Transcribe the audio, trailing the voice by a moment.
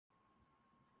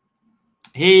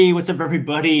Hey, what's up,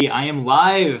 everybody? I am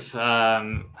live.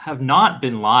 Have not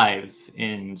been live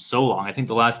in so long. I think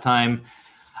the last time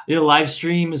I did a live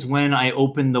stream is when I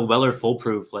opened the Weller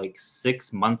Foolproof like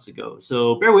 6 months ago.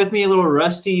 So bear with me, a little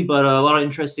rusty, but a lot of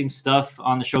interesting stuff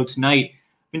on the show tonight.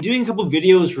 Been doing a couple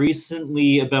videos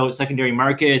recently about secondary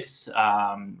markets.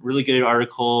 Really good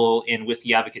article in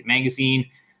Whisky Advocate magazine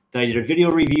that I did a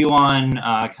video review on,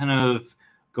 kind of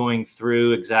going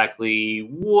through exactly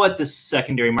what the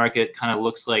secondary market kind of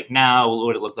looks like now,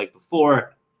 what it looked like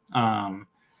before. And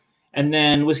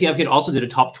then Whisky Advocate also did a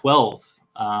top 12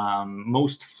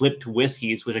 most flipped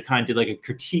whiskeys, which I kind of did like a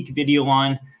critique video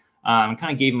on.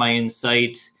 Kind of gave my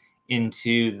insight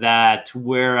into that,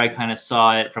 where I kind of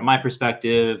saw it from my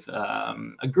perspective,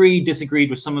 agreed, disagreed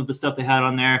with some of the stuff they had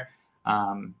on there.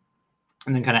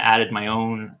 And then kind of added my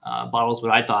own bottles,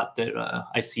 what I thought that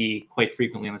I see quite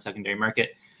frequently on the secondary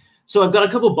market. So I've got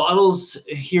a couple bottles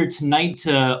here tonight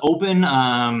to open.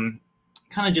 Kind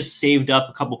of just saved up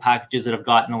a couple packages that I've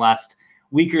got in the last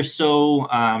week or so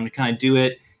to kind of do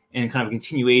it, and kind of a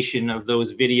continuation of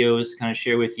those videos, kind of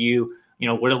share with you,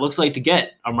 what it looks like to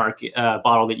get a market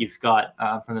bottle that you've got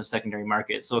from the secondary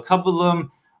market. So a couple of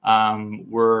them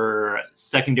were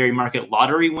secondary market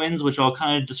lottery wins, which I'll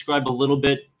kind of describe a little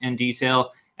bit in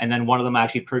detail. And then one of them I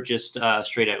actually purchased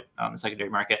straight out on the secondary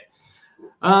market.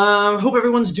 Hope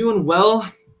everyone's doing well.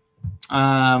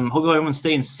 Hope everyone's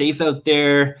staying safe out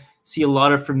there. See a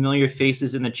lot of familiar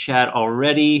faces in the chat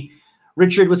already.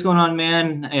 Richard, what's going on,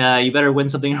 man? You better win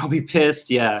something or I'll be pissed.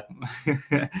 Yeah.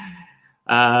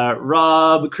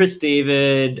 Rob, Chris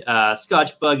David,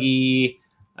 Scotch Buggy,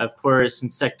 of course,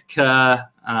 Insectica,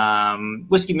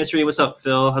 Whiskey Mystery. What's up,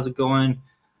 Phil? How's it going?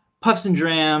 Puffs and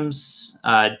Drams,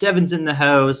 Devin's in the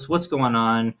house. What's going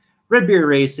on? Red Beer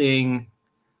Racing,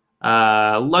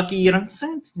 Lucky, and I'm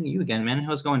saying to you again, man.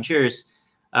 How's it going? Cheers.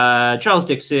 Charles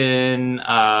Dixon,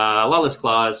 Lawless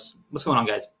Claus. What's going on,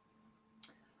 guys?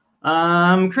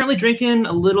 Currently drinking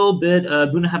a little bit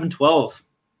Bunnahabhain 12.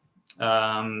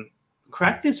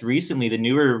 Cracked this recently, the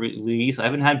newer release. I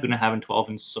haven't had Bunnahabhain 12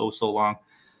 in so long.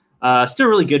 Still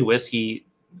really good whiskey.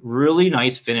 Really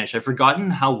nice finish. I've forgotten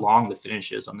how long the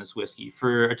finish is on this whiskey.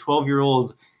 For a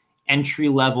 12-year-old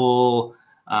entry-level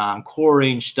core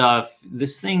range stuff,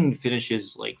 this thing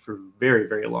finishes like for very,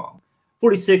 very long.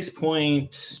 46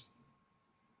 point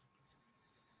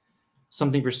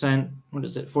something percent. What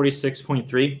is it?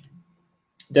 46.3.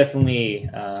 Definitely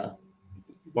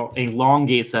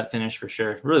elongates that finish for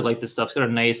sure. Really like this stuff. It's got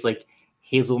a nice like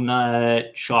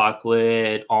hazelnut,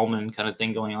 chocolate, almond kind of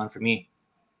thing going on for me.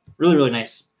 Really, really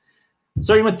nice.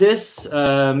 Starting with this,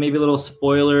 maybe a little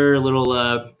spoiler, a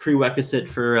little prerequisite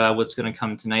for what's going to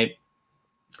come tonight.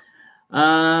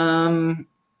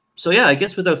 So yeah, I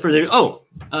guess without further,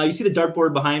 you see the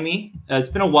dartboard behind me. It's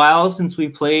been a while since we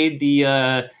played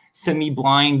the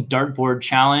semi-blind dartboard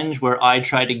challenge, where I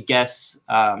try to guess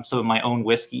some of my own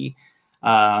whiskey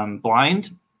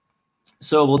blind.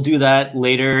 So we'll do that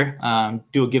later.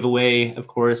 Do a giveaway, of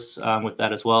course, with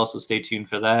that as well. So stay tuned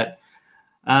for that.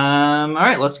 All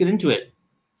right, let's get into it.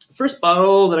 First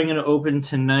bottle that I'm going to open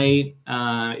tonight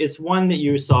is one that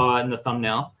you saw in the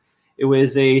thumbnail. It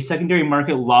was a secondary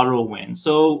market lottery win.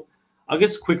 So I'll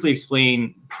just quickly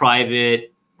explain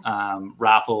private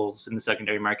raffles in the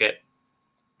secondary market.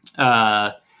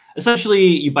 Essentially,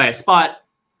 you buy a spot,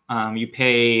 you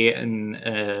pay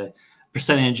a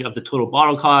percentage of the total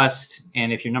bottle cost,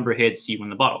 and if your number hits, you win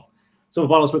the bottle. So if a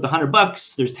bottle's worth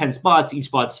 $100, there's 10 spots, each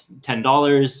spot's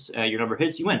 $10. Your number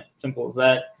hits, you win. Simple as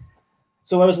that.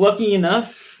 So I was lucky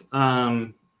enough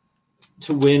to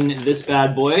win this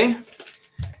bad boy.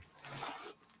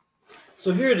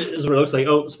 So here it is what it looks like.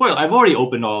 Oh, spoiler, I've already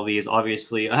opened all of these,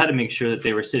 obviously. I had to make sure that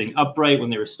they were sitting upright when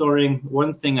they were storing.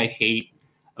 One thing I hate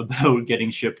about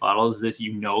getting shipped bottles is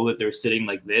that they're sitting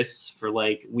like this for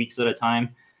like weeks at a time.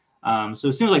 So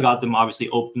as soon as I got them, obviously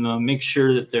open them, make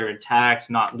sure that they're intact,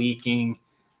 not leaking,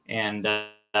 and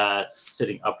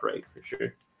sitting upright for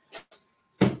sure.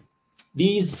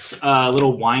 These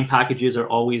little wine packages are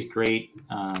always great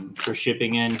for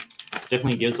shipping in.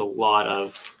 Definitely gives a lot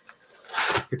of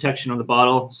protection on the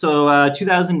bottle. So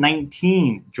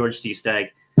 2019 George T. Stagg.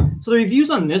 So the reviews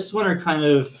on this one are kind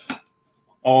of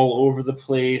all over the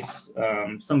place.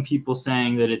 Some people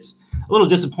saying that it's a little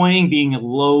disappointing, being a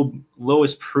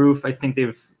lowest proof I think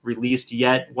they've released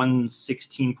yet,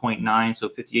 116.9, so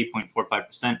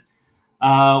 58.45%.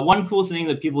 One cool thing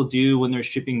that people do when they're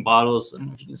shipping bottles, I don't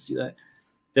know if you can see that,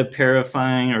 the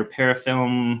paraffin or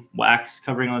parafilm wax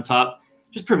covering on the top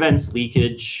just prevents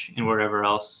leakage and whatever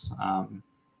else.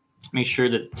 Make sure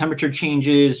that temperature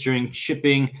changes during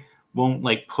shipping won't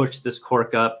like push this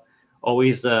cork up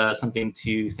Always something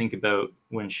to think about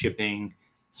when shipping,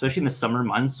 especially in the summer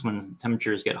months when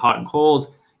temperatures get hot and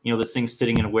cold. You know, this thing's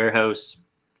sitting in a warehouse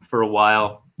for a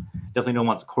while. Definitely don't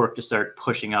want the cork to start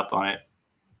pushing up on it.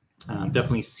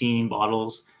 Definitely seen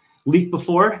bottles leak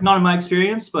before, not in my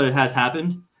experience, but it has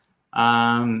happened.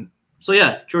 So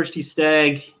yeah, George T.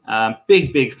 Stagg,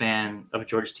 big fan of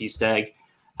George T. Stagg.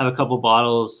 Have a couple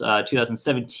bottles,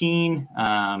 2017.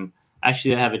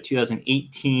 Actually, I have a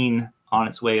 2018 on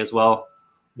its way as well.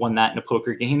 Won that in a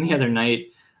poker game the other night.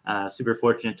 Super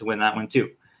fortunate to win that one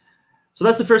too. So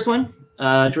that's the first one,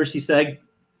 George T. Stagg.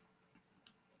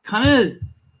 Kind of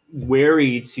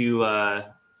wary to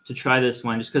try this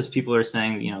one just because people are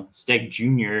saying, you know, Stagg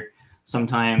Jr.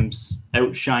 sometimes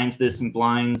outshines this in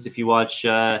blinds. If you watch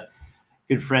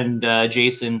good friend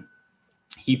Jason,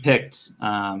 he picked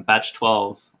batch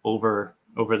 12 over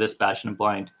this batch in a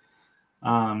blind.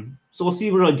 So we'll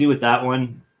see what I'll do with that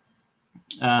one.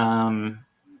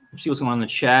 See what's going on in the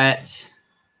chat.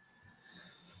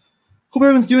 Hope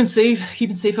everyone's doing safe,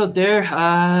 keeping safe out there.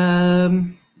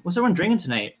 What's everyone drinking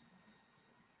tonight?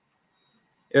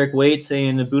 Eric Waite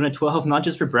saying the Boona 12, not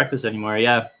just for breakfast anymore.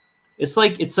 Yeah, it's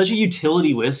such a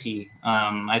utility whiskey.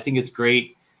 I think it's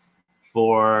great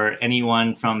for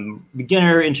anyone from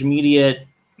beginner, intermediate.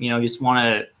 You know, just want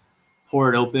to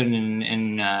pour it open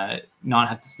and not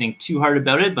have to think too hard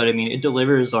about it. But I mean, it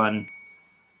delivers on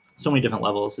so many different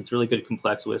levels. It's really good,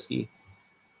 complex whiskey.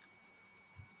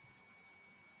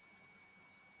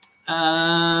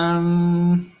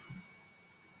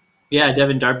 Yeah,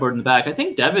 Devin Dartboard in the back. I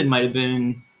think Devin might have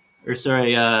been, or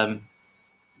sorry,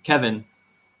 Kevin.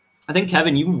 I think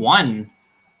Kevin, you won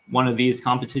one of these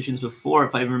competitions before,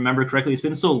 if I remember correctly. It's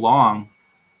been so long.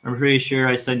 I'm pretty sure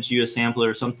I sent you a sampler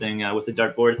or something with the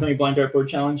dartboard. It's only blind dartboard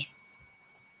challenge.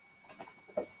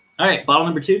 All right, bottle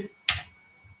number 2.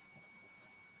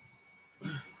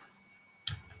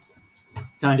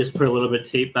 Kind of just put a little bit of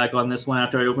tape back on this one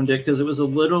after I opened it because it was a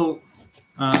little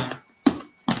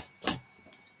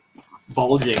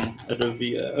bulging out of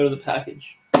the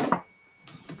package.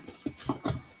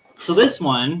 So this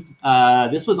one,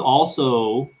 this was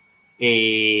also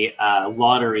a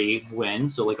lottery win,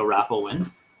 so like a raffle win.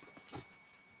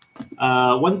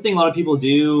 One thing a lot of people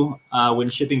do when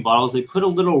shipping bottles, they put a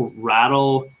little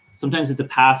rattle. Sometimes it's a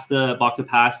box of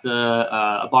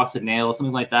pasta, a box of nails,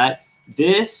 something like that.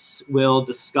 This will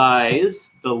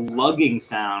disguise the lugging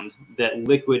sound that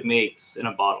liquid makes in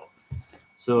a bottle.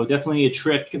 So definitely a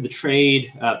trick of the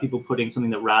trade, people putting something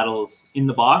that rattles in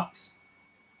the box.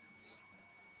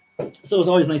 So it's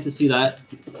always nice to see that.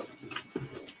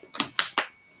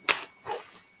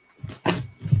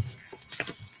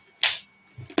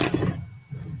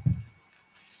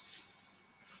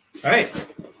 All right,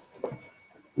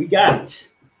 we got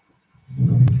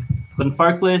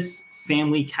Glenfarclas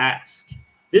Family Cask.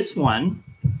 This one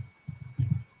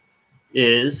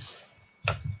is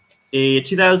a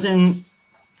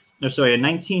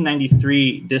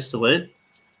 1993 distillate,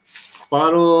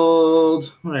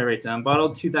 bottled. What did I write down?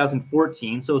 Bottled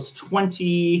 2014, so it's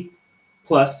 20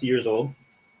 plus years old,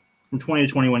 from 20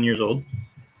 to 21 years old.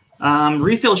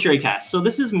 Refill sherry cask. So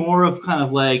this is more of kind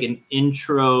of like an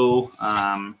intro,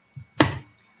 kind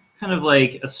of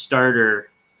like a starter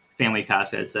family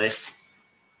cask, I'd say.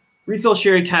 Refill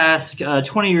sherry cask,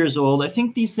 20 years old. I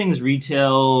think these things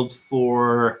retailed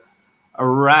for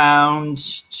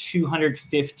around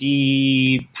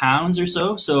 250 pounds or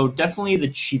so. So definitely the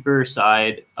cheaper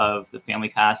side of the family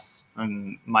casks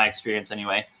from my experience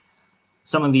anyway.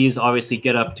 Some of these obviously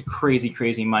get up to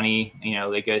crazy money. You know,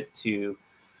 they get to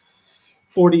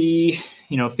 40,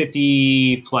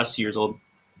 50 plus years old.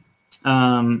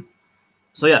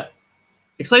 So yeah,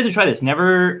 excited to try this.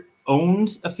 Never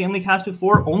owned a family cask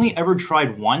before, only ever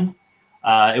tried one.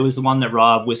 It was the one that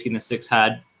Rob Whiskey in the Six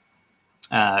had.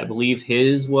 I believe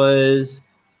his was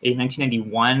a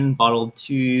 1991, bottled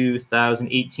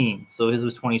 2018. So his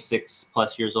was 26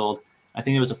 plus years old. I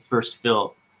think it was a first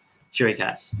fill sherry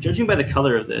cask. Judging by the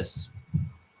color of this,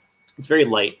 it's very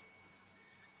light.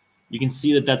 You can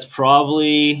see that that's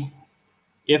probably,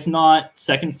 if not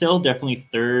second fill, definitely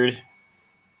third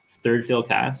fill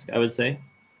cask, I would say.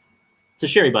 It's a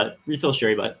sherry butt, refill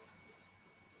sherry butt.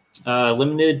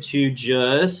 Limited to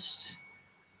just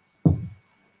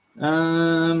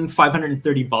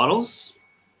 530 bottles.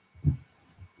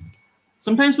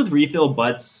 Sometimes with refill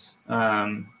butts,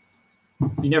 you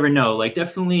never know. Like,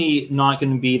 definitely not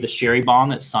going to be the sherry bomb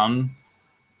that some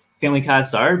family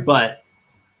casks are, but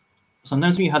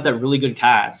sometimes when you have that really good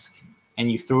cask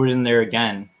and you throw it in there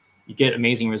again, you get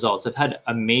amazing results. I've had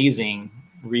amazing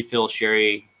refill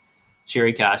sherry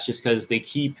casks just because they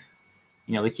keep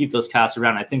you know, they keep those casks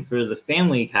around. I think for the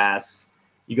family casks,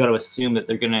 you got to assume that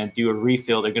they're going to do a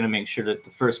refill. They're going to make sure that the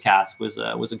first cask was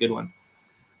a good one.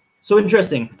 So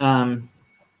interesting.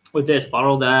 With this,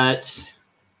 bottled at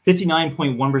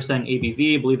 59.1%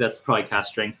 ABV. I believe that's probably cask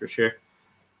strength for sure.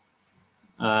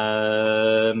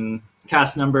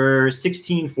 Cask number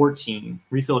 1614,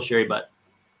 refill sherry butt.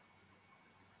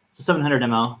 It's a 700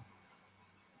 ml.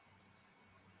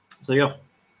 So there you go.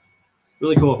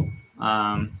 Really cool.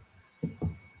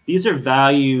 These are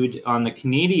valued on the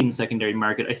Canadian secondary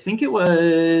market. I think it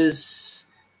was,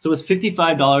 so it was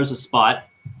 $55 a spot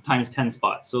times 10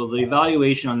 spots. So the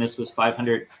valuation on this was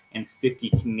 550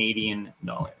 Canadian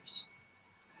dollars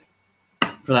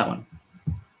for that one.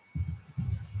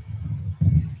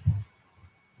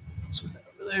 Let's put that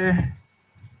over there.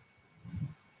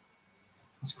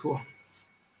 That's cool.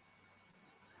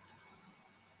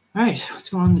 All right, what's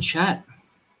going on in the chat?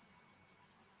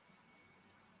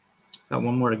 Got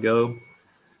one more to go.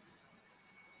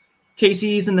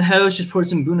 Casey's in the house, just poured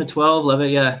some Buna 12. Love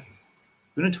it, yeah.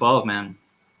 Buna 12, man.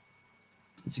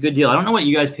 It's a good deal. I don't know what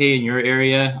you guys pay in your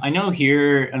area. I know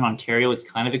here in Ontario it's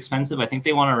kind of expensive. I think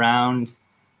they want around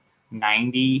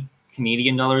 90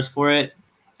 Canadian dollars for it.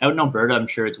 Out in Alberta, I'm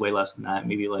sure it's way less than that.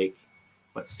 Maybe like,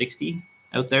 what, 60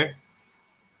 out there?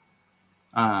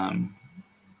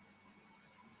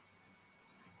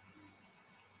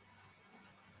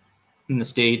 In the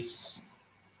States,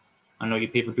 I don't know, you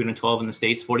pay for Buna 12 in the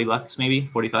States, 40 bucks maybe,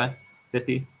 45,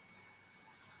 50.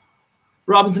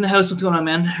 Robin's in the house. What's going on,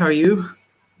 man? How are you?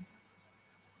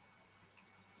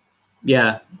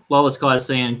 Yeah, Lawless Scott is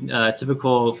saying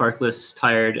typical Farkless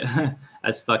tired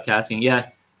as fuck casting. Yeah,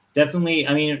 definitely.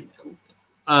 I mean,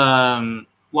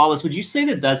 Lawless, would you say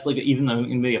that that's like even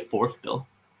maybe a fourth fill?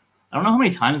 I don't know how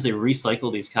many times they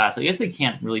recycle these casks. I guess they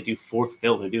can't really do fourth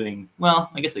fill. They're doing,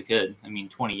 well, I guess they could. I mean,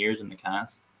 20 years in the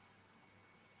cask.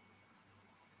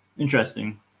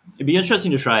 Interesting. It'd be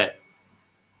interesting to try it.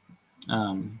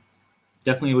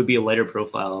 Definitely would be a lighter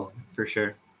profile for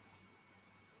sure.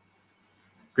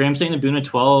 Graham saying the Buna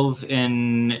 12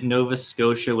 in Nova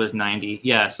Scotia was 90.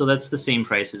 Yeah, so that's the same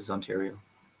price as Ontario.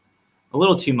 A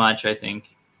little too much, I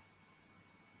think.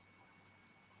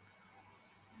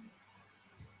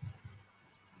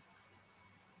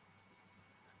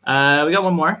 We got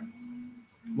one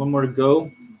more to go.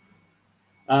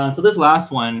 So this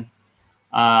last one,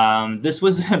 this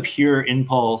was a pure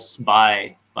impulse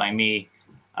buy by me.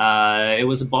 It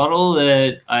was a bottle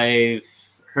that I've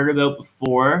heard about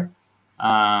before.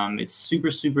 It's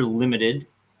super, super limited,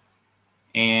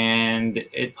 and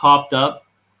it popped up.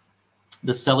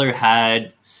 The seller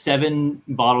had 7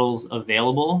 bottles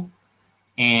available,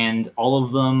 and all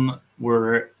of them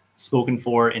were spoken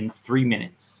for in 3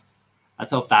 minutes.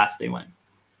 That's how fast they went.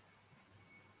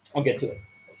 I'll get to it.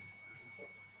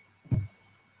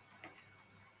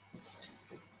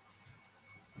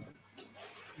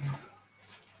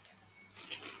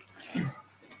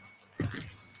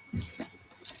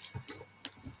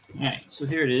 All right, so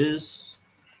here it is.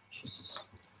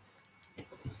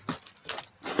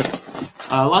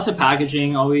 Lots of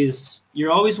packaging.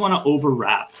 You always want to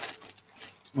overwrap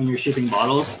when you're shipping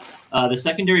bottles. The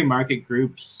secondary market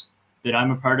groups that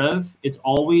I'm a part of, it's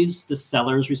always the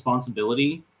seller's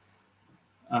responsibility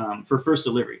for first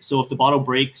delivery. So if the bottle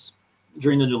breaks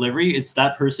during the delivery, it's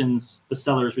that the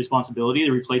seller's responsibility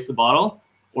to replace the bottle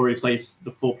or replace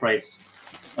the full price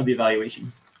of the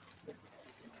evaluation.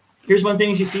 Here's one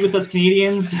thing you see with us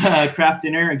Canadians, craft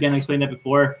dinner. Again, I explained that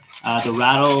before. The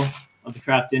rattle of the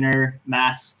craft dinner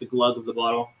masks the glug of the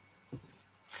bottle.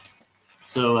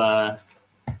 So not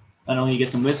only you get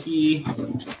some whiskey,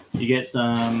 you get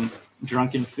some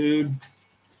drunken food.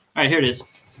 All right, here it is.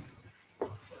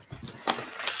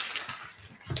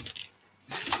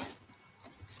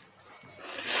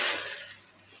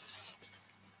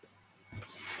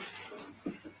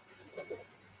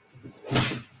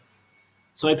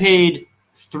 So I paid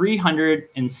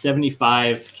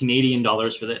 375 Canadian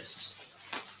dollars for this.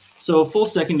 So full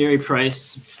secondary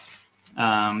price,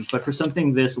 but for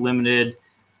something this limited,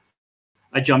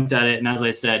 I jumped at it, and as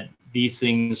I said, these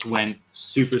things went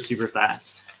super, super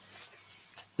fast.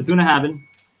 It's a Buna Haben.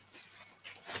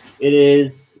 It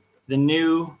is the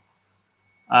new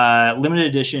limited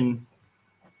edition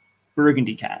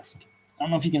Burgundy cask. I don't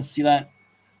know if you can see that.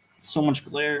 It's so much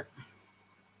glare.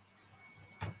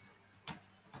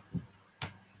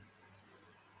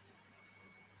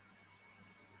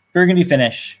 Burgundy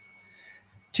finish.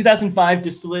 2005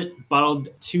 distillate, bottled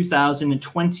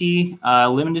 2020,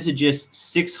 limited to just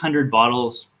 600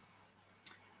 bottles.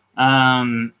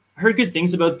 Heard good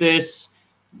things about this.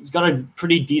 It's got a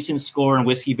pretty decent score on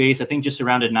Whiskey Base, I think just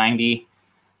around a 90.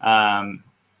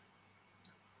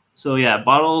 So yeah,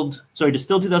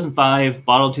 distilled 2005,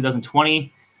 bottled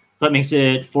 2020. So that makes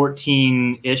it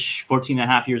 14-ish, 14 and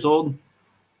a half years old.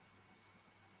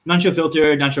 Non-show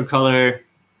filter, non-show color,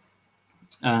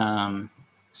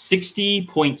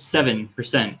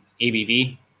 60.7%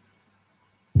 ABV.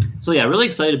 So yeah, really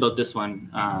excited about this one.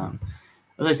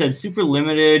 As I said, super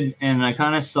limited, and I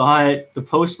kind of saw it. The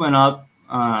post went up,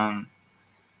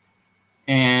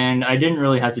 and I didn't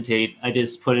really hesitate. I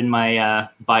just put in my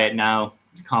buy it now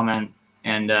comment,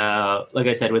 and like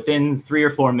I said, within 3 or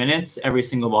 4 minutes, every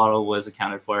single bottle was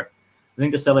accounted for. I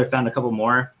think the seller found a couple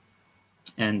more,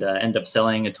 and ended up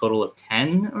selling a total of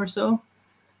 10 or so.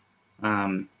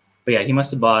 But yeah, he must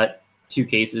have bought 2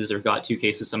 cases or got 2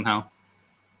 cases somehow,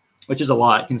 which is a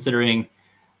lot considering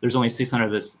there's only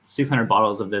 600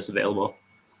 bottles of this available.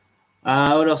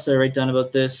 What else did I write down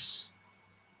about this?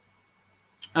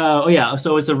 Oh yeah,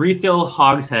 so it's a refill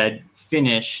hogshead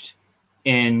finished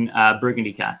in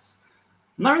Burgundy cask.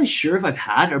 I'm not really sure if I've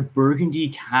had a Burgundy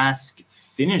cask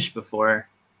finish before.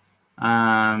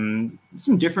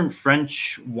 Some different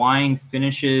French wine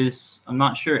finishes. I'm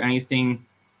not sure anything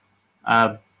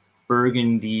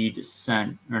Burgundy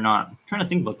descent or not. I'm trying to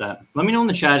think about that. Let me know in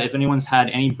the chat if anyone's had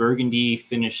any Burgundy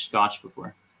finished Scotch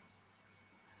before.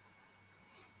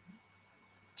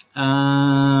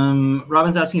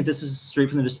 Robin's asking if this is straight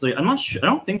from the distillery. I'm not sure. I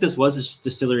don't think this was a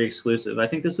distillery exclusive. I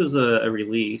think this was a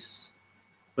release.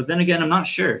 But then again, I'm not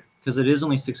sure because it is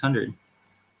only 600.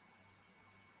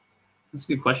 That's a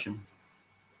good question.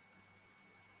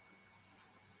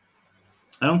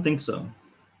 I don't think so.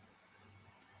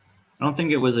 I don't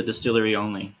think it was a distillery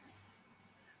only.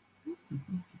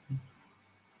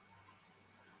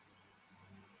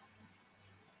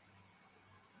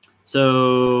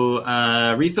 So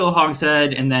refill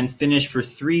hogshead and then finish for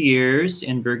 3 years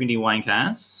in Burgundy wine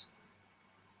casks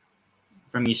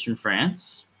from Eastern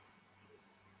France.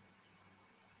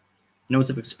 Notes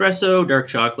of espresso, dark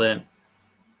chocolate.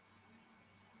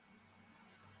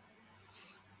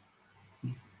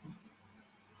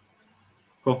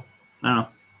 Cool. I don't know.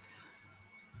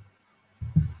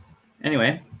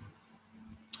 Anyway,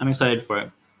 I'm excited for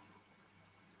it.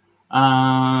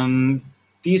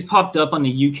 These popped up on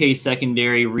the UK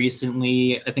secondary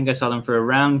recently. I think I saw them for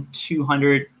around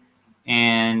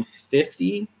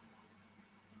 250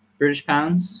 British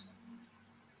pounds.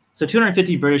 So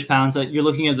 250 British pounds, you're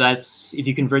looking at that's, if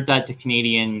you convert that to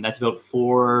Canadian, that's about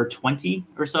 420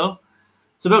 or so.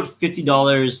 So about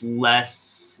 $50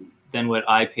 less than what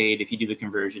I paid if you do the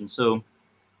conversion. So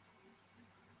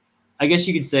I guess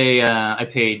you could say I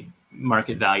paid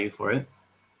market value for it.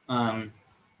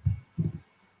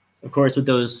 Of course, with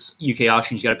those UK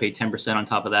auctions, you got to pay 10% on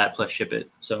top of that plus ship it.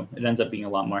 So it ends up being a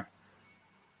lot more.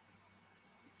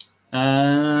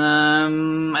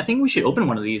 I think we should open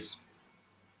one of these.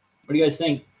 What do you guys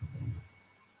think?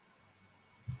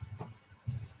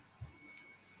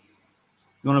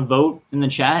 You want to vote in the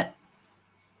chat?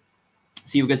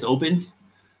 See what gets opened?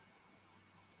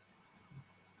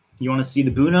 You want to see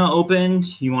the Buna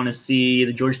opened? You want to see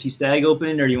the George T. Stagg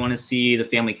opened? Or you want to see the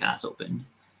Family Cask opened?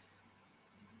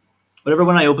 Whatever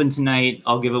one I open tonight,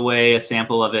 I'll give away a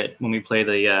sample of it when we play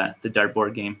the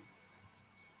dartboard game.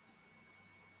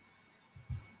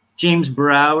 James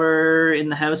Brower in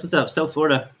the house. What's up? South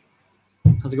Florida.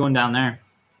 How's it going down there?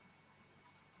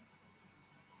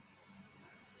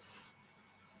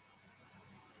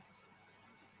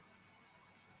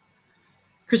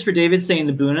 Christopher David saying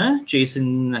the Buna.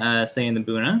 Jason saying the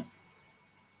Buna.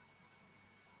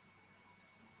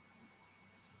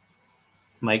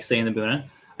 Mike saying the Buna.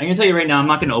 I'm going to tell you right now, I'm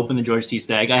not going to open the George T.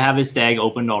 Stagg. I have his Stagg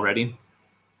opened already.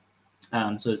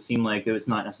 So it seemed like it was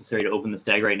not necessary to open the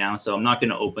Stagg right now. So I'm not going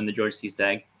to open the George T.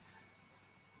 Stagg.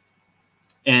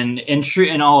 And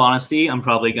in all honesty, I'm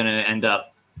probably going to end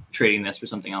up trading this for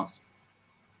something else.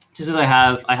 Just as I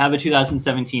have a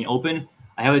 2017 open,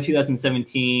 I have a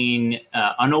 2017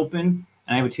 unopened, and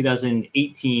I have a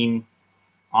 2018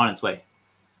 on its way.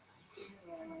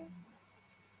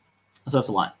 So that's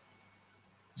a lot.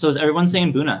 So is everyone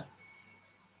saying Buna?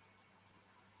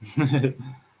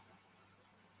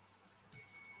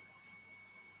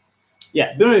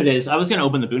 Yeah, Buna it is. I was gonna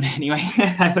open the Buna anyway.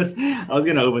 I was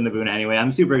gonna open the Buna anyway.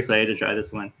 I'm super excited to try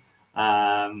this one.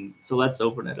 So let's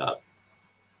open it up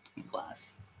in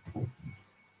class.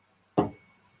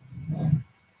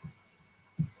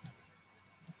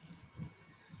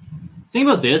 Thing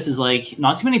about this is like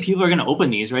not too many people are gonna open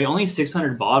these, right? Only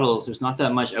 600 bottles. There's not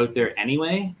that much out there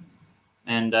anyway.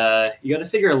 And you got to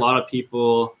figure a lot of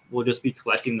people will just be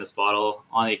collecting this bottle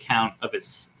on the account of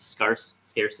its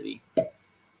scarcity.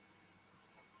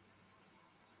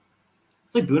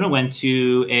 It's like Buna went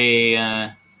to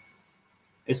a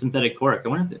synthetic cork. I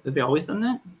wonder if they always done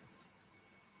that.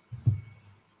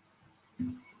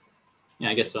 Yeah,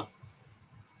 I guess so.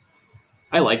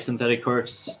 I like synthetic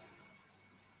corks.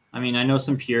 I mean, I know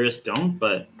some purists don't,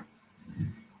 but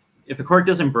if a cork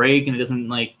doesn't break and it doesn't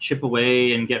like chip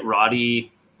away and get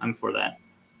rotty, I'm for that.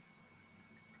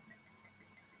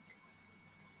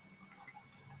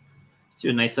 Let's do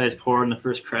a nice size pour in the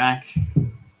first crack.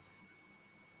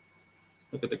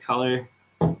 Look at the color.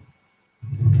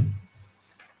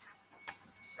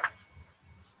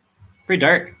 Pretty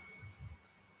dark.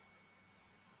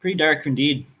 Pretty dark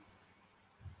indeed.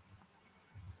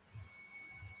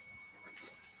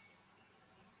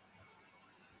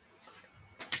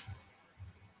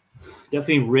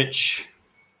 Definitely rich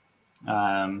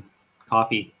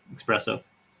coffee espresso.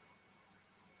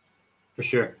 For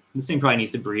sure. This thing probably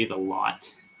needs to breathe a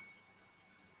lot.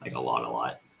 Like a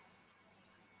lot.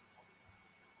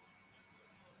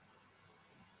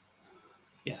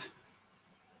 Yeah.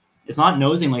 It's not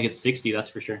nosing like it's 60, that's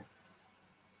for sure.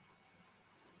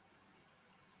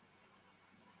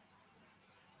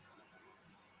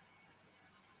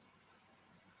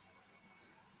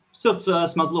 Still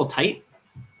smells a little tight,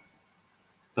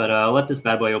 but I'll let this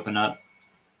bad boy open up.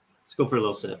 Let's go for a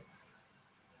little sip.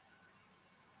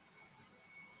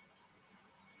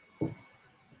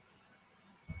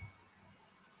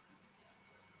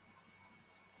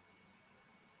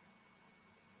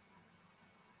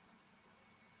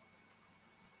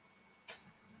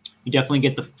 You definitely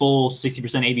get the full 60%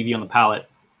 ABV on the palate,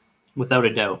 without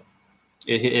a doubt.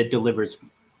 It delivers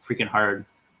freaking hard.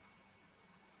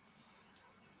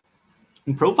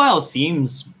 And profile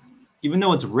seems, even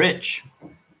though it's rich,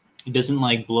 it doesn't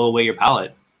like blow away your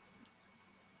palate.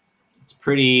 It's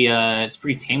pretty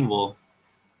tameable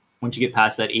once you get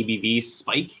past that ABV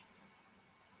spike.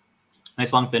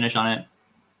 Nice long finish on it.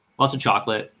 Lots of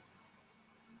chocolate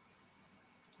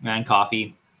and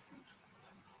coffee.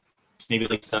 Maybe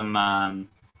like some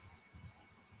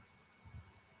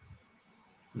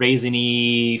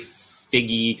raisiny,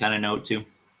 figgy kind of note too.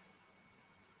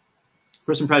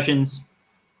 First impressions,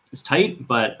 it's tight,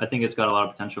 but I think it's got a lot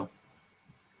of potential.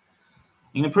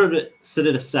 I'm gonna set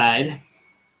it aside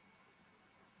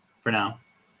for now.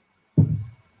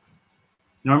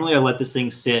 Normally I let this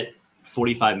thing sit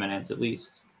 45 minutes at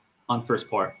least on first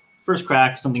pour. First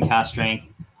crack, something cast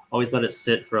strength. Always let it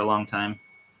sit for a long time.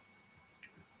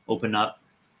 Open up.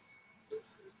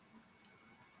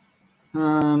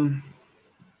 Oh,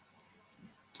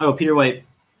 Peter White.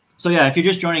 So yeah, if you're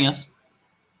just joining us,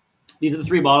 these are the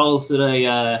 3 bottles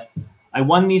that I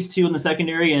won these 2 in the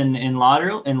secondary in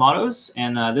lottos,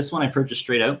 and this one I purchased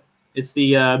straight out. It's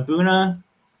the Buna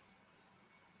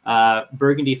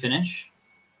Burgundy finish.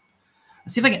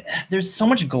 Let's see if I can. There's so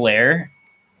much glare.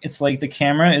 It's like the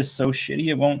camera is so shitty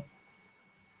it won't.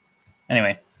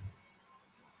 Anyway,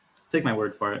 take my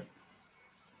word for it.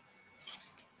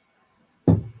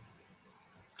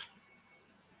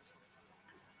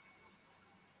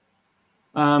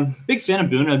 Big fan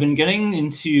of Buna. I've been getting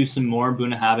into some more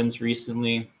Buna Havens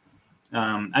recently.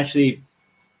 Actually,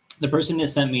 the person that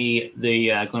sent me the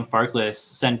Glenfarclas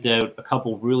sent out a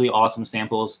couple really awesome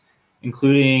samples,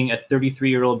 including a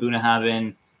 33-year-old Buna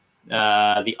Haven,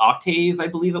 the Octave, I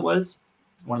believe it was.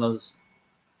 One of those.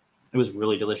 It was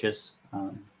really delicious.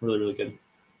 Really good.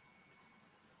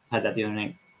 Had that the other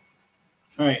night.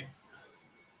 All right.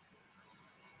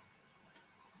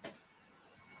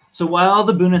 So while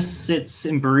the Buna sits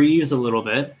and breathes a little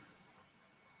bit,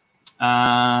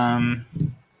 what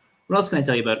else can I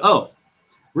tell you about? Oh,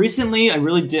 recently I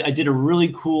did a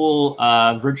really cool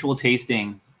virtual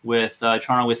tasting with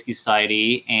Toronto Whisky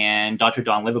Society and Dr.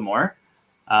 Don Livermore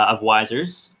of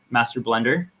Wiser's Master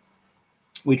Blender.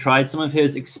 We tried some of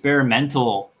his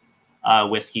experimental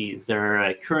whiskeys.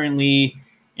 They're currently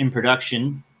in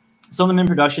production. Some of them in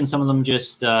production, some of them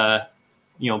just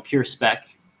pure spec.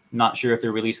 Not sure if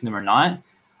they're releasing them or not.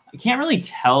 I can't really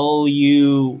tell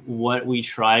you what we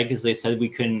tried because they said we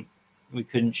couldn't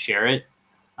share it.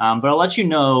 But I'll let you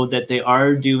know that they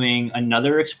are doing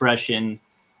another expression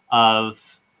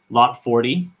of Lot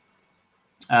 40.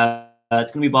 It's going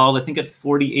to be bottled, I think, at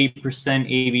 48%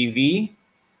 ABV.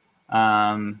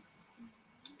 And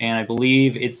I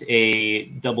believe it's a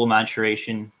double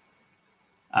maturation.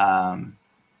 I'll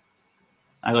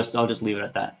just leave it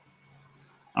at that.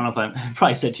 I don't know if I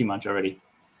probably said too much already.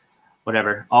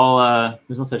 Whatever.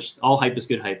 There's no such. All hype is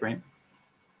good hype, right?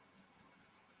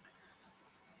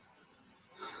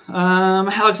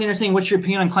 Alexander saying, "What's your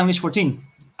opinion on Climate 14?"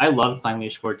 I love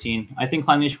Climate 14. I think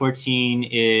Climate 14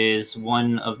 is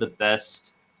one of the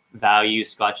best value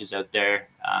scotches out there.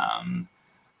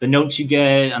 the notes you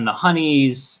get on the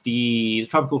honeys, the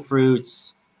tropical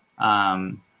fruits,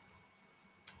 that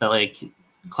like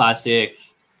classic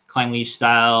climb leash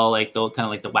style, like the kind of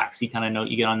like the waxy kind of note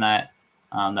you get on that,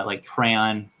 that like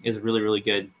crayon is really, really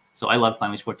good. So I love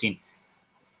climb leash 14.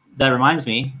 That reminds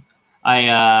me,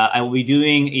 I will be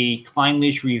doing a climb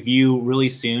leash review really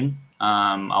soon.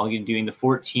 I'll be doing the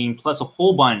 14 plus a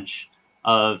whole bunch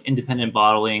of independent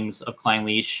bottlings of climb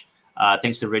leash.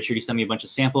 Thanks to Richard, he sent me a bunch of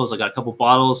samples. I got a couple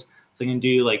bottles, so I'm gonna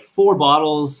do like 4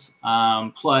 bottles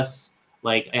plus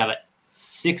like I have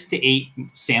 6 to 8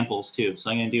 samples too. So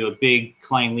I'm gonna do a big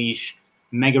climb leash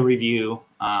mega review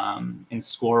and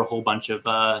score a whole bunch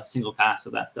of single casts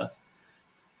of that stuff.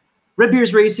 Red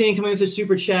Beers Racing coming with a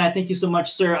super chat. Thank you so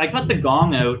much, sir. I got the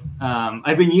gong out.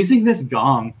 I've been using this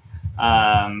gong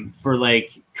for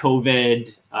like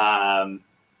COVID. I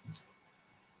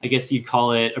guess you'd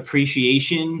call it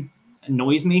appreciation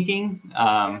noise making.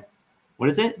 What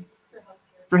is it?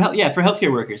 For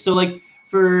healthcare workers. So like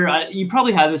for you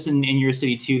probably have this in your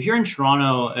city too. Here in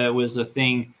Toronto, it was a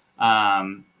thing.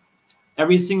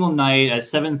 Every single night at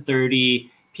 7:30.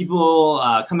 People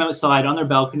come outside on their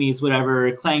balconies,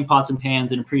 whatever, clang pots and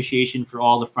pans in appreciation for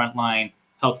all the frontline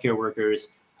healthcare workers.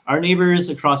 Our neighbors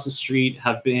across the street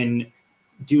have been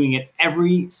doing it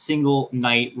every single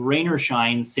night, rain or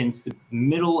shine, since the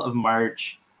middle of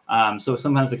March. So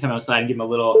sometimes I come outside and give them a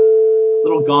little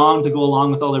gong to go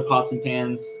along with all their pots and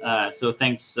pans. So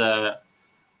thanks,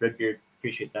 Redbeard.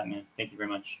 Appreciate that, man. Thank you very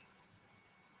much.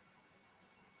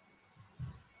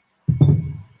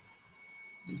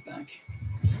 He's back.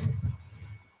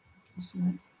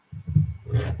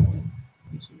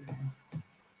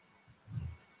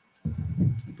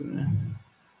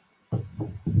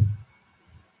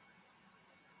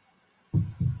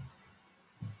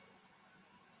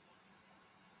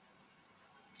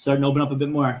 Starting to open up a bit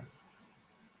more.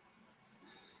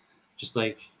 Just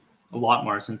like a lot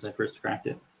more since I first cracked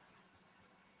it.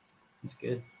 That's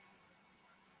good.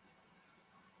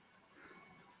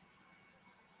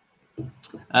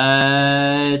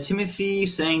 Timothy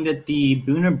saying that the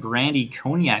Boona Brandy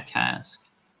Cognac cask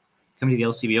coming to the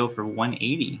LCBO for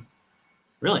 $180.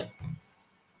 Really?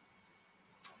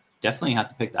 Definitely have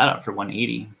to pick that up for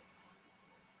 $180.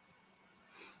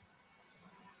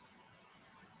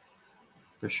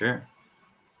 For sure.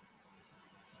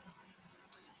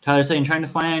 Tyler saying trying to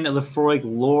find a Lefroy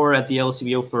lore at the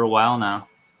LCBO for a while now.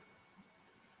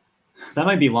 That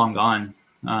might be long gone.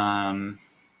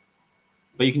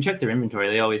 But you can check their inventory.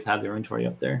 They always have their inventory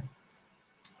up there.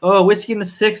 Oh, Whiskey in the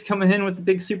 6 coming in with a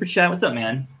big super chat. What's up,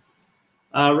 man?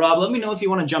 Rob, let me know if you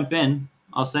want to jump in.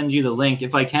 I'll send you the link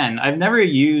if I can. I've never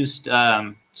used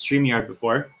StreamYard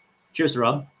before. Cheers to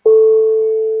Rob.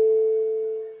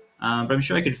 But I'm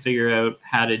sure I could figure out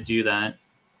how to do that.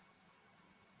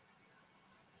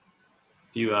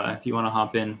 If you want to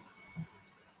hop in.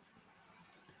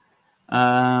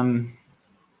 What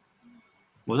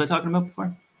was I talking about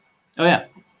before? Oh, yeah.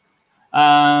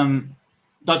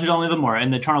 Dr. Don Livermore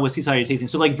and the Toronto Whisky Society tasting.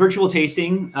 So, like, virtual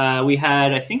tasting, we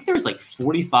had, I think there was, like,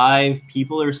 45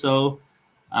 people or so.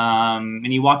 And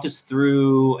he walked us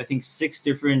through, I think, 6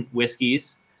 different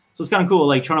whiskeys. So, it's kind of cool.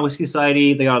 Like, Toronto Whisky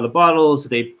Society, they got all the bottles.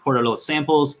 They poured out all the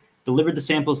samples, delivered the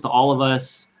samples to all of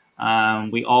us.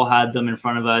 We all had them in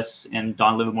front of us. And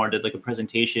Don Livermore did, like, a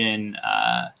presentation,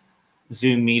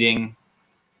 Zoom meeting.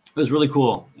 It was really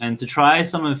cool. And to try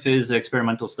some of his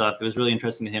experimental stuff, it was really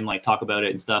interesting to him, like, talk about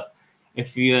it and stuff.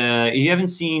 If you haven't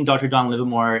seen Dr. Don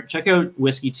Livermore, check out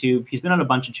Whiskey Tube. He's been on a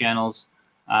bunch of channels.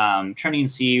 Trendy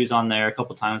and C was on there a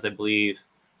couple times, I believe.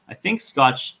 I think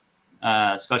Scotch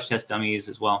Test Dummies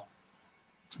as well.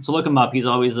 So look him up. He's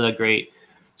always great.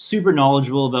 Super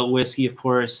knowledgeable about whiskey, of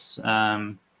course.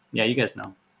 Yeah, you guys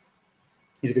know.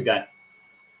 He's a good guy.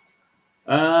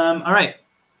 All right.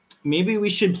 Maybe we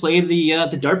should play the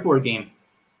dartboard game.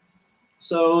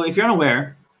 So if you're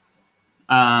unaware,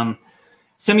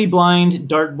 semi-blind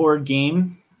dartboard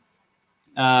game.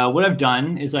 What I've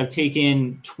done is I've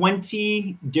taken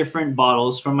 20 different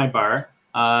bottles from my bar.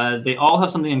 They all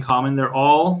have something in common. They're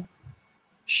all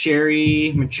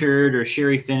sherry matured or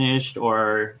sherry finished,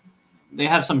 or they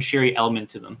have some sherry element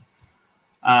to them.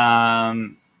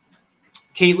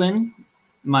 Caitlin,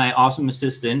 my awesome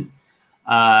assistant,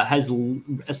 has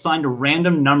assigned a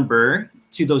random number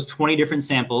to those 20 different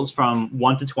samples from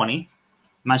 1 to 20,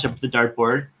 match up with the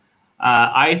dartboard.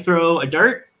 I throw a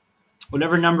dart,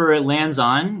 whatever number it lands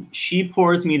on, she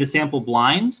pours me the sample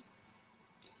blind,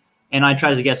 and I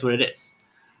try to guess what it is.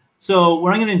 So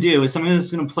what I'm going to do is someone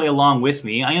that's going to play along with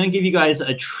me. I'm going to give you guys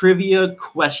a trivia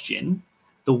question.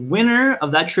 The winner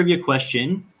of that trivia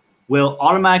question will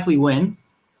automatically win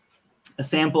a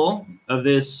sample of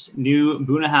this new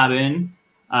Bunnahabhain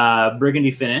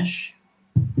Burgundy finish.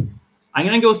 I'm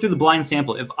going to go through the blind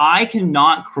sample. If I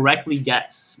cannot correctly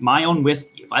guess my own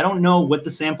whiskey, if I don't know what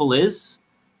the sample is,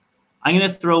 I'm going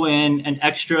to throw in an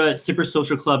extra Sipper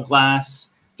Social Club glass,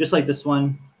 just like this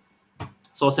one.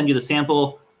 So I'll send you the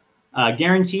sample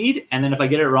guaranteed. And then if I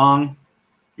get it wrong,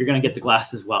 you're going to get the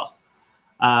glass as well.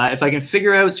 If I can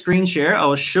figure out screen share,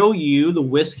 I'll show you the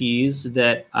whiskeys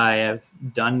that I have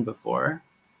done before.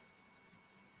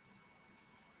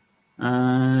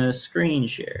 Screen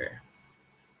share.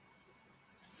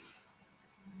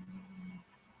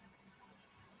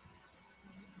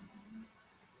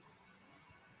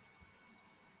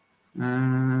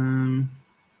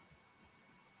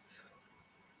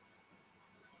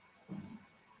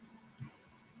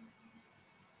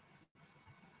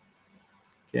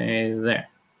 Okay, there.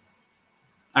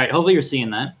 All right, hopefully you're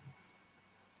seeing that.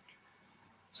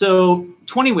 So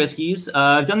 20 whiskeys.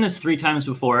 I've done this 3 times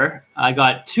before. I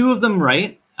got 2 of them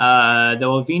right. The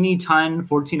Balvenie Ton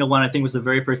 1401, I think, was the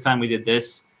very first time we did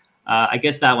this. I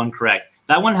guess that one correct.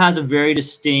 That one has a very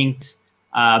distinct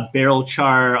barrel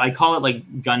char. I call it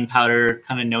like gunpowder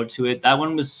kind of note to it. That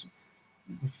one was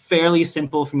fairly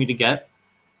simple for me to get.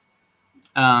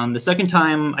 The second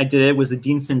time I did it was the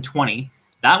Deanson 20.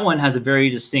 That one has a very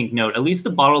distinct note, at least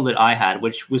the bottle that I had,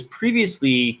 which was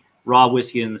previously raw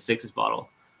whiskey in the 6s bottle.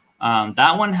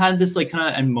 That one had this like kind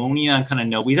of ammonia kind of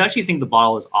note. We actually think the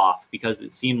bottle is off because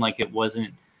it seemed like it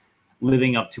wasn't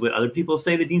living up to what other people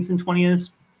say the Deanson 20 is.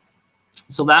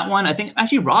 So that one, I think,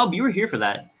 actually, Rob, you were here for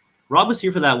that. Rob was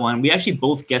here for that one. We actually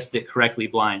both guessed it correctly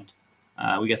blind.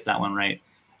 We guessed that one right.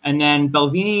 And then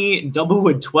Balvenie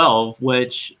Doublewood 12,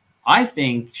 which I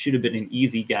think should have been an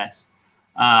easy guess.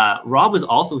 Rob was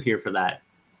also here for that.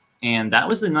 And that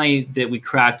was the night that we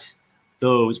cracked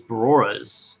those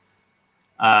Baroras.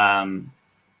 And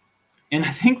I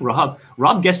think Rob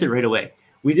guessed it right away.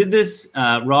 We did this.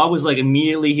 Rob was like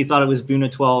immediately, he thought it was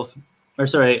Buna 12, or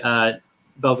sorry,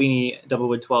 Balvenie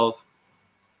Doublewood 12.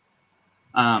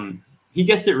 He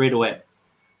guessed it right away.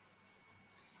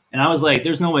 And I was like,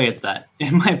 there's no way it's that.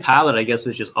 And my palate, I guess,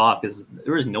 was just off because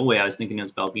there was no way I was thinking it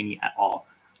was Balvenie at all.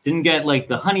 Didn't get like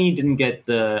the honey, didn't get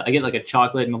the, I get like a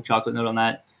chocolate, milk chocolate note on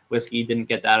that whiskey. Didn't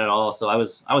get that at all. So I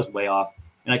was way off.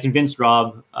 And I convinced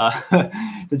Rob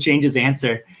to change his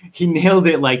answer. He nailed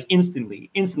it like instantly.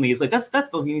 He's like, that's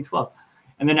Balvenie 12.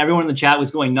 And then everyone in the chat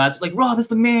was going nuts. Like, Rob is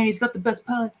the man. He's got the best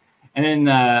palate. And then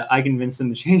I convinced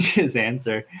him to change his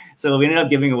answer. So we ended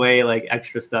up giving away like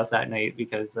extra stuff that night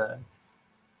because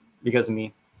of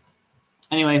me.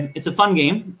 Anyway, it's a fun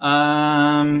game.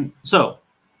 So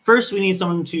first we need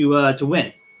someone to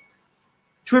win.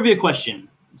 Trivia question.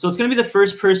 So it's going to be the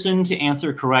first person to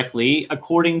answer correctly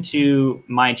according to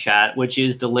my chat, which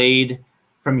is delayed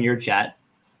from your chat.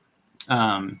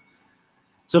 So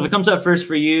if it comes up first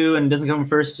for you and doesn't come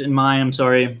first in mine, I'm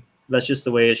sorry. That's just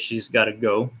the way she's got to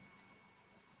go.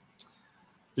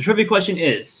 The trivia question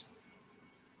is,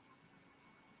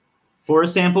 for a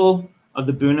sample of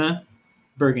the Buna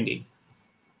Burgundy,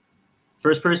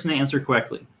 first person to answer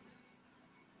correctly,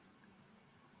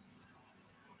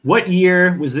 what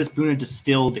year was this Buna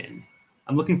distilled in?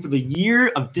 I'm looking for the year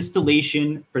of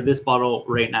distillation for this bottle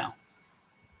right now.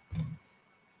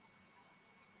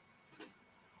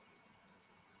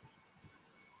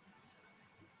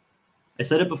 I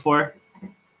said it before.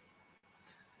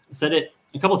 I said it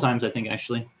a couple times, I think,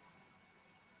 actually.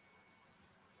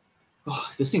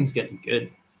 Oh, this thing's getting good.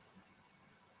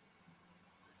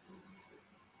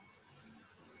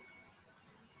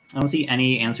 I don't see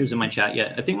any answers in my chat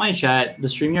yet. I think my chat, the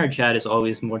StreamYard chat, is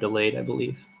always more delayed, I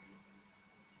believe.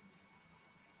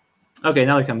 Okay,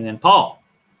 now they're coming in. Paul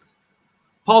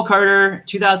Carter,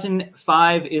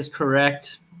 2005 is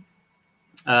correct.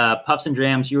 Puffs and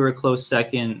Drams, you were a close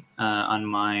second on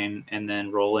mine. And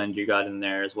then Roland, you got in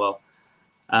there as well.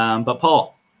 But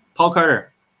Paul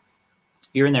Carter,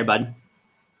 you're in there, bud.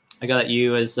 I got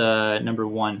you as number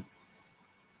 1.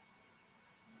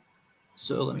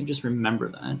 So let me just remember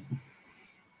that.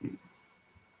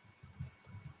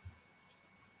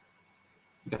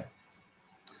 Okay.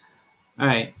 All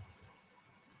right.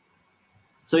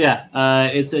 So yeah,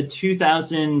 it's a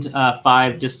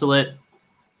 2005 distillate,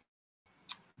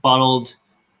 bottled.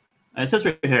 It says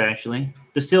right here, actually.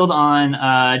 Distilled on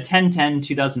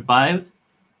 10/10/2005.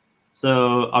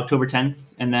 So October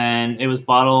 10th. And then it was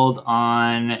bottled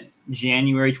on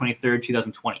January 23rd,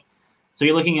 2020. So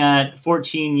you're looking at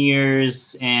 14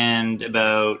 years and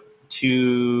about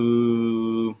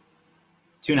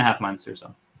 2.5 months or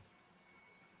so.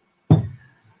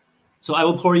 So I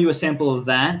will pour you a sample of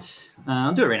that.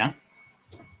 I'll do it right now.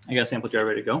 I got a sample jar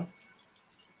ready to go.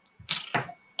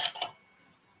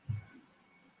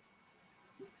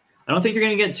 I don't think you're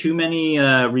going to get too many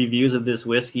reviews of this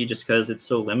whiskey just because it's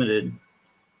so limited.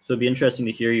 So it'd be interesting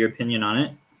to hear your opinion on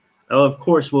it. Oh, of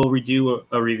course, we'll redo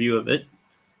a review of it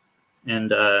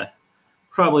and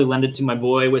probably lend it to my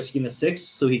boy Whiskey in the Six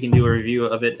so he can do a review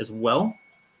of it as well.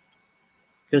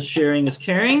 Because sharing is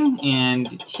caring,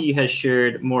 and he has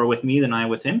shared more with me than I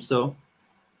with him. So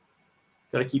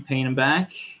got to keep paying him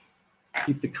back,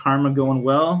 keep the karma going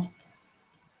well.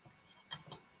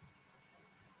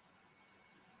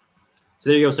 So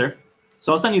there you go, sir.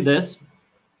 So I'll send you this.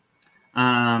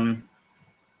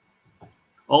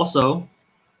 Also,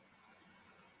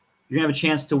 you're going to have a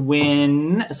chance to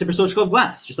win a Sipper Social Club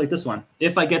glass, just like this one,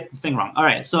 if I get the thing wrong. All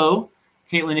right, so,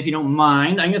 Caitlin, if you don't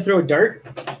mind, I'm going to throw a dart.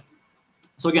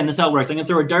 So, again, this is how it works. I'm going to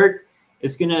throw a dart.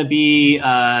 It's going to be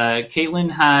Caitlin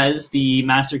has the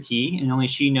master key, and only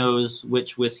she knows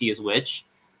which whiskey is which.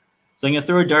 So I'm going to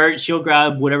throw a dart. She'll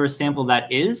grab whatever sample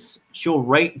that is. She'll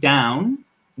write down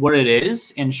what it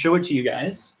is and show it to you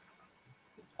guys.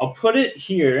 I'll put it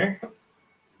here.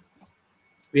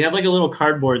 We have like a little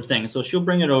cardboard thing. So she'll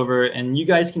bring it over and you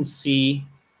guys can see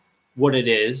what it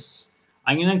is.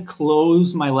 I'm going to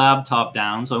close my laptop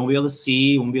down so I won't be able to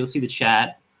see, the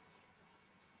chat.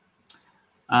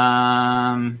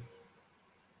 All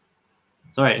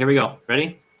right, here we go.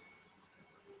 Ready?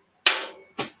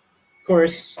 Of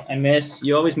course, I miss.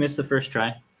 You always miss the first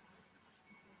try.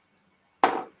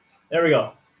 There we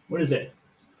go. What is it?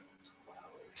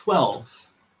 12.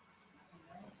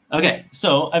 Okay,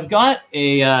 so I've got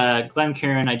a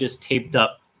Glencairn I just taped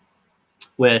up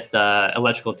with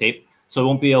electrical tape, so I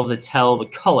won't be able to tell the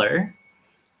color.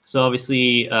 So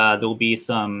obviously there will be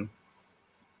some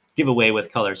giveaway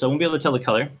with color, so I won't be able to tell the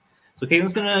color. So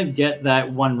Caitlin's gonna get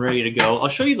that one ready to go. I'll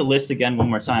show you the list again one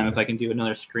more time if I can do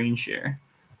another screen share.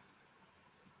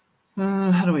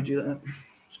 How do I do that?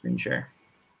 Screen share.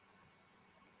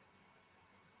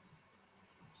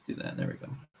 Let's do that. There we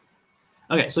go.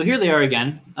 Okay, so here they are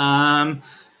again.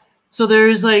 So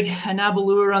there's like an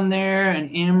Abalur on there, an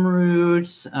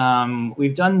Amroot.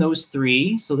 We've done those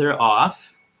three, so they're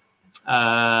off.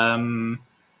 A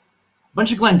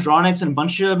bunch of Glendronachs and a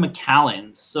bunch of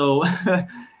Macallans. So if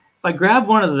I grab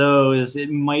one of those, it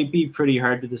might be pretty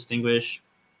hard to distinguish.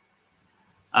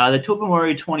 The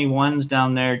Tobermory 21's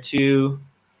down there too.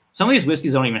 Some of these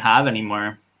whiskeys don't even have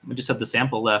anymore. We just have the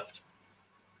sample left.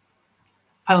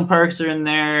 Highland Parks are in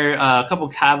there, a couple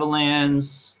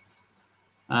Cavalans.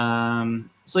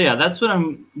 So yeah, that's what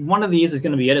one of these is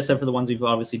going to be it, except for the ones we've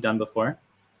obviously done before.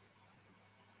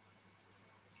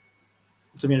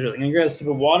 So I'm going to grab a sip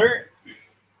of water.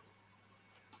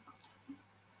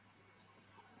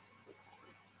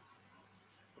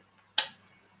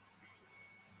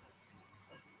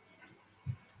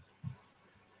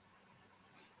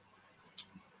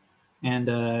 And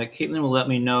Caitlin will let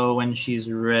me know when she's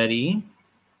ready.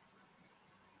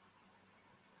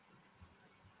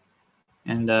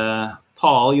 And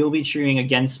Paul, you'll be cheering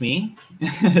against me.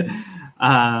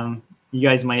 You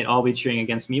guys might all be cheering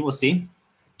against me. We'll see.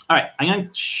 All right, I'm going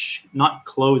to not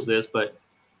close this, but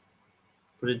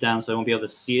put it down so I won't be able to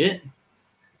see it.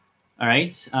 All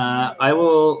right, I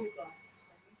will.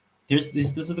 This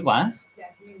is the glass? Yeah,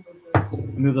 can you move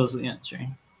those? Move those, yeah, sure.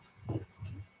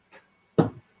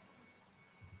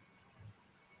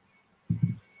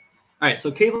 All right,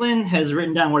 so Caitlin has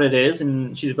written down what it is,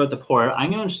 and she's about to pour.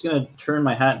 I'm just going to turn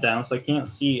my hat down so I can't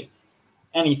see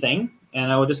anything,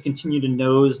 and I will just continue to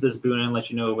nose this boon and let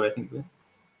you know what I think of it.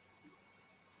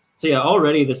 So yeah,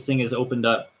 already this thing is opened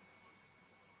up,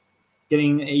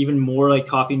 getting even more like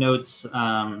coffee notes,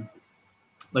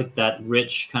 like that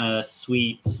rich kind of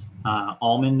sweet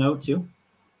almond note too.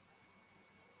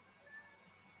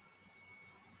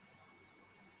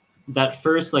 That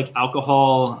first like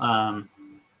alcohol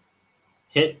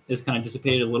hit is kind of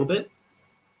dissipated a little bit.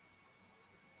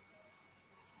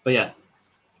 But yeah,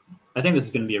 I think this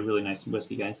is going to be a really nice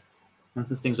whiskey, guys. Once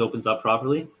this thing opens up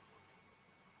properly.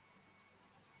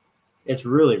 It's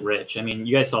really rich. I mean,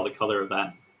 you guys saw the color of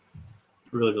that.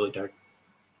 Really, really dark.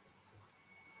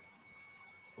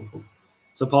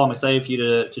 So Paul, I'm excited for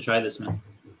you to try this, man.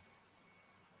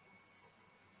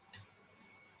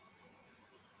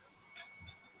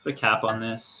 Put a cap on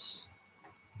this.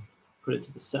 Put it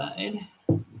to the side.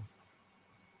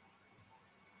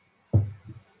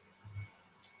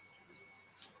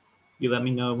 You let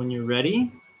me know when you're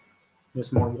ready.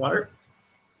 There's more water.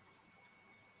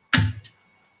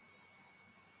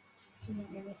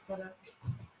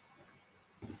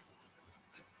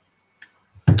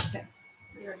 Okay.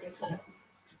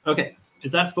 Okay.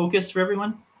 Is that focused for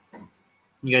everyone?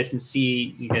 You guys can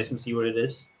see what it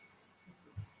is?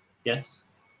 Yes.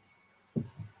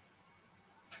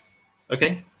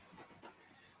 Okay.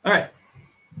 All right.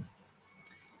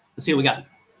 Let's see what we got.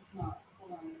 It's not.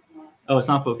 Hold on, it's not. Oh, it's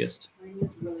not focused. Mine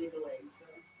is really delayed, so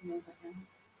give me a second.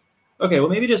 Okay, well,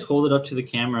 maybe just hold it up to the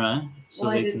camera. So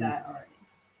Well, they I did can... that already.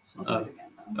 I'll do it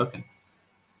again, though. Okay.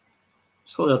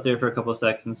 Just hold it up there for a couple of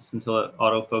seconds until it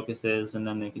autofocuses, and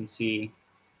then they can see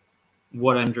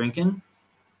what I'm drinking.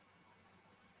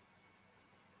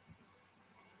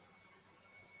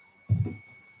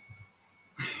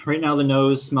 Right now, the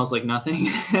nose smells like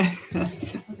nothing. Okay.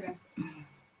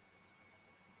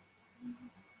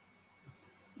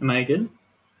 Am I good?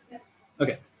 Yeah.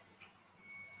 Okay.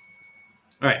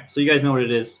 All right, so you guys know what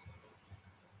it is.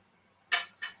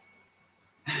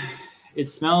 It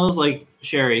smells like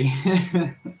sherry.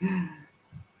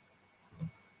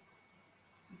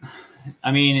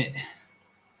 I mean,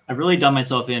 I've really done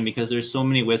myself in because there's so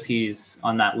many whiskeys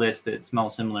on that list that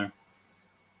smell similar.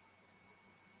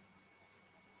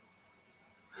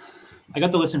 I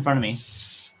got the list in front of me.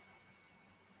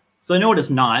 So I know what it's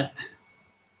not.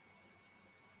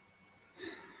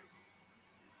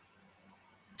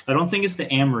 I don't think it's the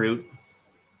Amroot,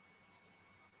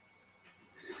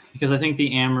 because I think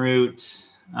the Amroot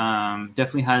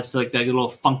definitely has like that little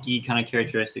funky kind of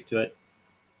characteristic to it.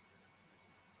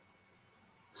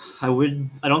 I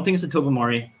don't think it's a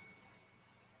Tobermory.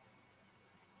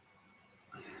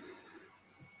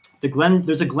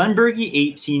 There's a Glenbergie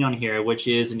 18 on here, which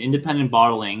is an independent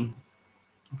bottling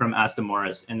from Aston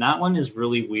Morris, and that one is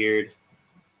really weird.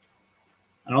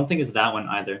 I don't think it's that one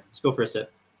either. Let's go for a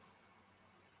sip.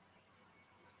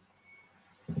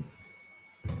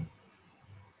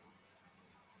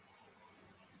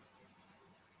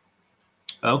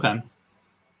 Okay.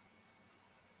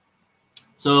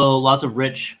 So lots of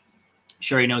rich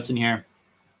sherry notes in here.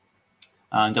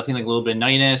 Definitely like a little bit of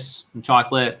nuttiness and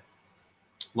chocolate.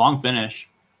 Long finish.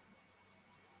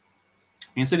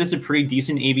 I'm gonna say this is a pretty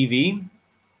decent ABV.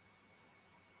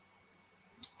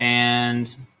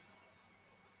 And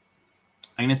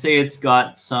I'm gonna say it's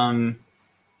got some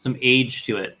age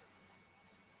to it.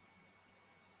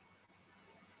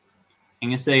 I'm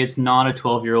gonna say it's not a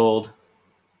 12-year-old.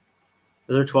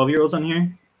 Are there 12-year-olds on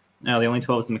here? No, the only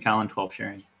 12 is the Macallan 12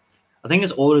 sherry. I think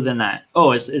it's older than that.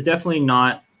 Oh, it's definitely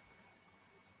not.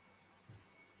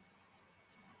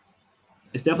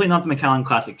 It's definitely not the Macallan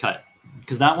Classic Cut,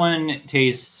 because that one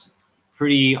tastes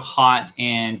pretty hot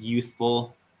and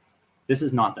youthful. This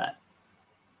is not that.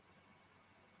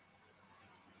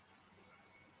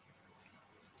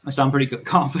 I sound pretty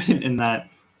confident in that,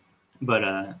 but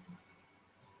I'm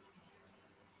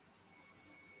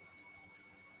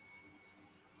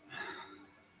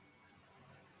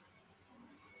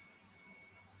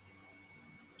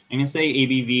gonna say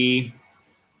ABV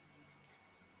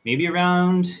maybe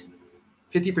around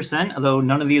 50%, although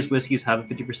none of these whiskeys have a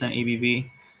 50% ABV.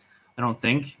 I don't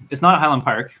think. It's not Highland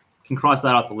Park. Can cross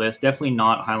that off the list. Definitely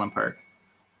not Highland Park.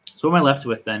 So what am I left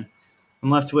with then? I'm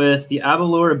left with the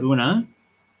Aberlour Abuna,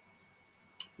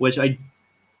 which I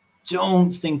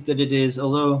don't think that it is,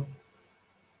 although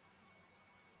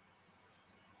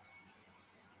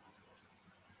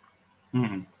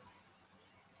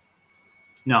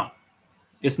no,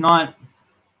 it's not.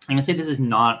 I'm gonna say this is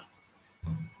not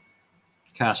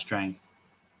cask strength.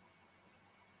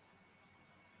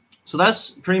 So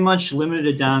that's pretty much limited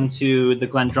it down to the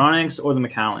Glendronachs or the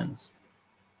Macallans,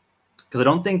 because I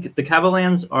don't think the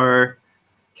Caballans are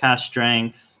cask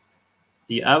strength.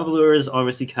 The Aberlour is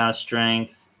obviously cask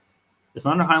strength. It's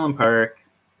not a Highland Park.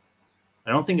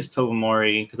 I don't think it's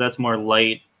Tobermory, because that's more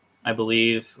light, I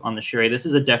believe, on the sherry. This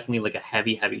is definitely like a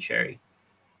heavy, heavy sherry.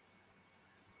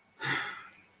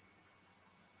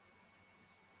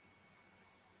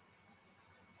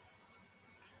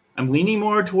 I'm leaning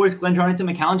more towards Glendronach than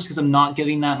Macallan, just because I'm not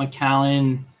getting that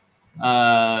Macallan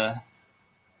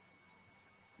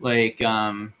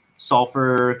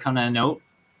sulfur kind of note.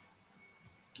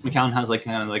 Macallan has like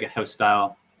kind of like a house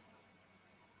style.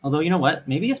 Although, you know what?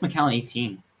 Maybe it's Macallan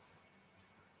 18.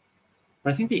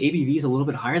 But I think the ABV is a little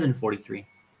bit higher than 43.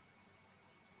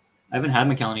 I haven't had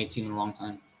Macallan 18 in a long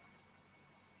time.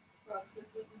 Rob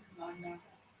says we can come on now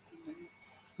for 15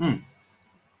 minutes.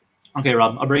 Okay,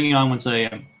 Rob, I'll bring you on once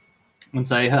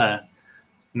I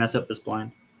mess up this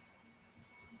blind.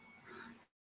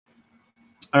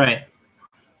 All right.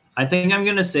 I think I'm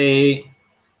gonna say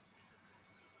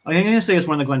it's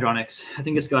one of the Glendronachs. I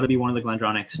think it's got to be one of the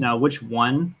Glendronachs. Now, which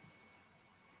one?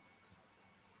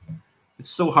 It's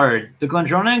so hard. The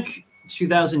Glendronach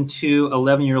 2002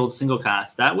 11-year-old single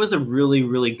cask. That was a really,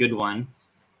 really good one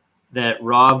that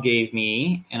Rob gave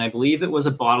me, and I believe it was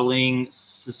a bottling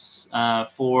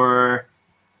for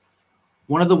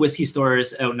one of the whiskey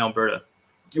stores out in Alberta.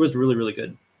 It was really, really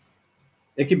good.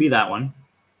 It could be that one.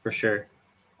 for sure.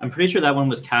 I'm pretty sure that one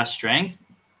was cask strength,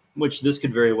 which this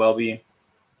could very well be.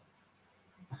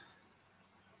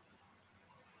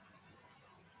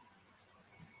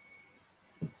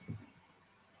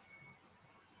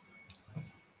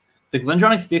 The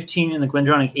GlenDronach 15 and the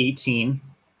GlenDronach 18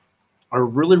 are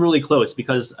really, really close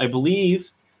because I believe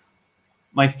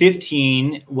my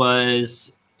 15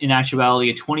 was in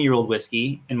actuality a 20-year-old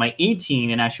whiskey, and my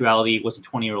 18 in actuality was a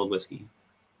 20-year-old whiskey.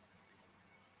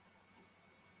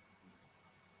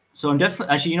 So I'm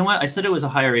definitely actually, you know what? I said it was a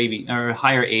higher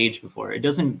age before. It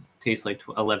doesn't taste like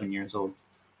 11 years old.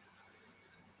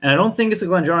 And I don't think it's a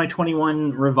GlenDronach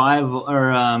 21 Revival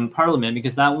or Parliament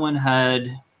because that one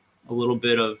had a little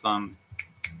bit of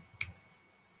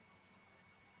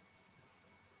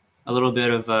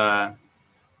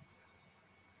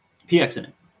PX in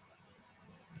it.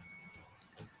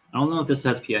 I don't know if this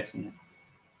has PX in it.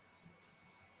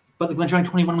 But the GlenDronach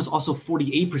 21 was also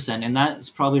 48%, and that's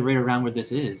probably right around where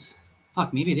this is.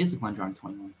 Fuck, maybe it is a GlenDronach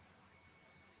 21.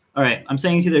 All right, I'm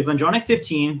saying it's either GlenDronach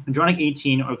 15, GlenDronach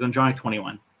 18, or GlenDronach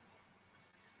 21.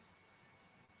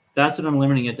 That's what I'm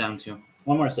limiting it down to.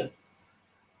 One more sip.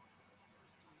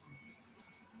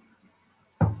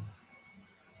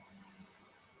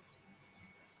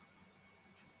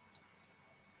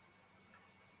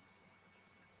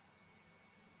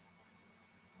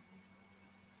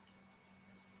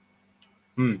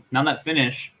 Now that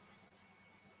finish,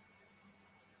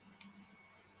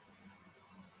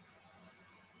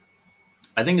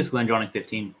 I think it's GlenDronach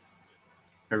 15.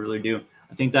 I really do.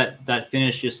 I think that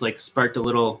finish just like sparked a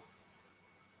little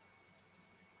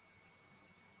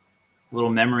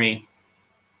memory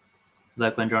of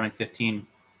that GlenDronach 15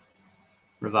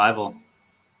 revival.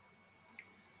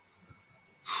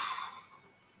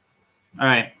 All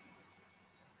right.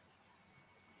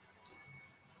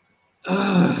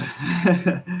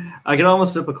 I could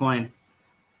almost flip a coin.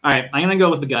 All right, I'm going to go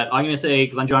with the gut. I'm going to say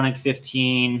GlenDronach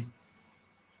 15.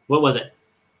 What was it?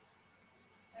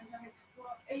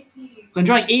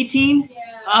 GlenDronach 18?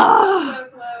 Yeah, so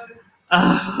close.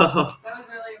 Oh. That was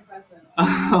really impressive.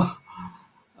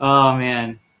 Oh,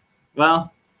 man.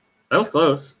 Well, that was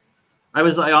close. I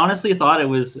honestly thought it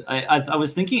was, I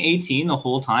was thinking 18 the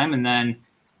whole time, and then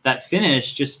that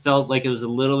finish just felt like it was a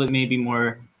little bit maybe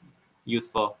more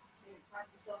youthful.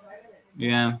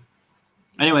 Yeah.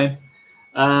 Anyway,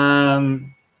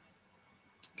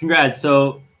 congrats.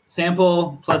 So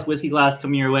sample plus whiskey glass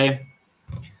coming your way.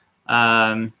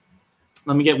 Let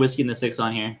me get whiskey in the 6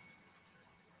 on here.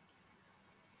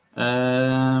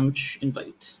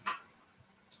 Invite.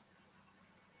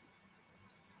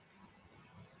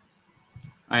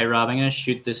 All right, Rob, I'm going to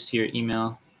shoot this to your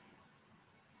email.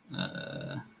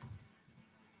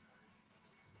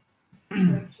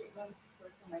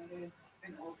 Recommended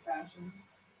an old fashioned,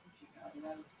 which you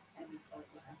know, and this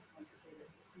also has one of your favorite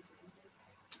whiskey drinkers.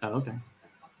 Oh, okay.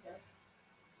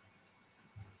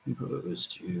 Compose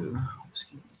to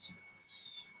whiskey.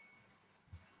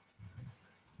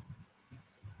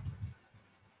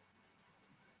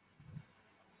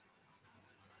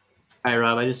 Hi,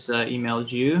 Rob. I just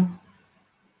emailed you.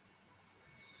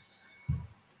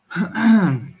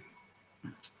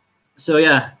 So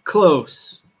yeah,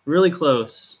 close, really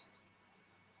close.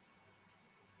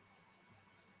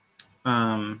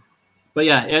 But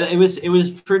yeah, it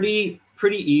was pretty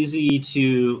easy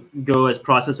to go as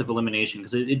process of elimination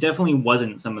because it definitely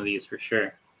wasn't some of these for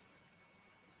sure.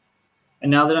 And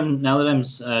now that I'm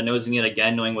nosing it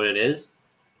again, knowing what it is,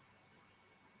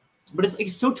 but it's like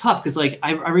so tough because like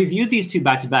I reviewed these two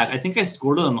back to back. I think I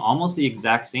scored them almost the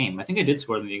exact same. I think I did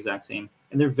score them the exact same,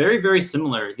 and they're very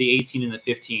similar, the 18 and the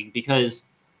 15, because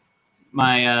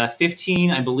my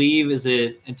 15 I believe is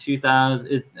a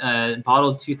 2000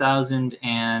 bottled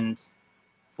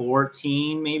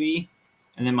 2014 maybe,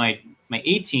 and then my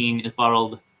 18 is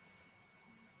bottled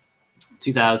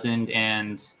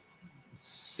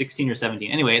 2016 or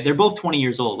 17. Anyway, they're both 20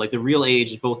 years old. Like the real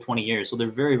age is both 20 years, so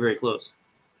they're very close.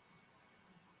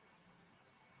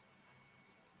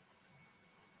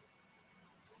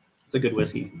 It's a good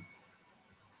whiskey.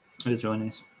 It is really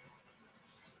nice.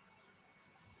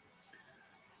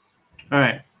 All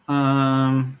right.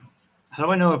 How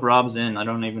do I know if Rob's in? I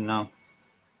don't even know.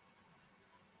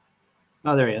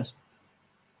 Oh, there he is.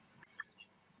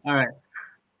 All right.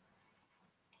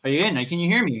 Are you in? Can you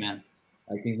hear me, man?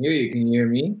 I can hear you. Can you hear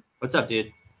me? What's up,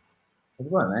 dude? What's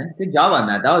going on, man? Good job on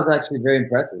that. That was actually very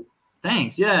impressive.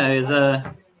 Thanks. Yeah, it was,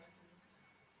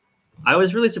 I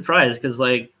was really surprised because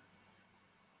like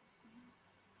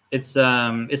it's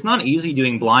not easy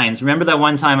doing blinds. Remember that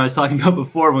one time I was talking about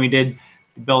before when we did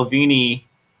the Belvini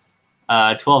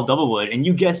 12 double wood, and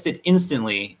you guessed it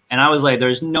instantly. And I was like,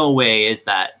 there's no way it's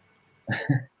that.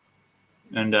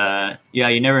 And yeah,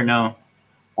 you never know.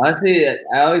 Honestly,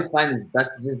 I always find it's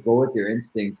best to just go with your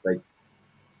instinct. Like,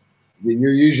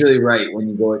 you're usually right when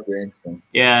you go with your instinct.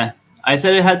 Yeah, I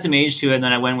said it had some age to it, and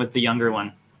then I went with the younger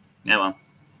one. Yeah, well,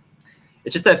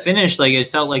 it's just that finish. Like, it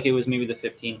felt like it was maybe the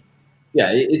 15.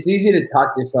 Yeah, it's easy to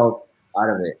talk yourself out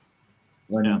of it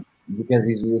because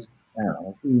you just, I don't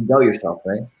know, you know yourself,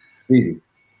 right? It's easy.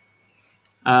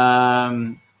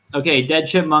 Okay, Dead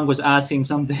Chipmunk was asking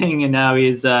something, and now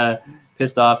he's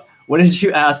pissed off. What did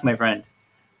you ask, my friend?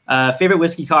 Favorite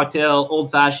whiskey cocktail,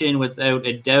 old fashioned without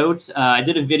a doubt. I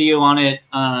did a video on it.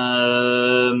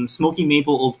 Smoky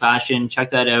maple old fashioned.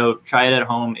 Check that out. Try it at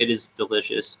home. It is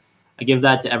delicious. I give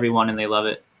that to everyone, and they love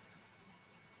it.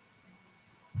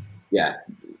 Yeah,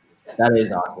 that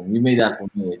is awesome. You made that for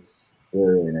me. It's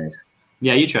really, really nice.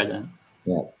 Yeah, you tried that.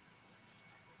 Yeah.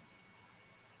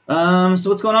 So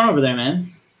what's going on over there,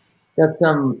 man? Got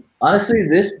some. Honestly,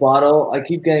 this bottle, I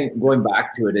keep going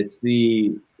back to it. It's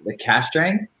the cash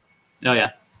strength. Oh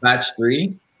yeah. Batch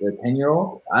 3, the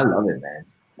 10-year-old. I love it, man.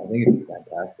 I think it's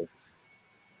fantastic.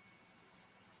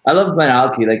 I love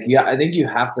Glenalky. Like, yeah, I think you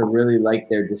have to really like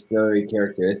their distillery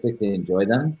characteristics to enjoy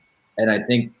them. And I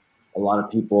think a lot of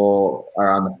people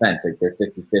are on the fence. Like, they're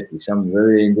 50-50. Some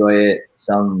really enjoy it.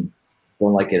 Some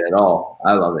don't like it at all.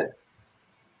 I love it.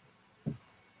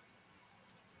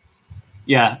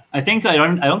 Yeah, I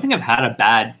don't think I've had a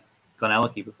bad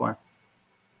Glenalky before,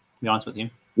 to be honest with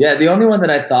you. Yeah, the only one that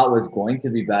I thought was going to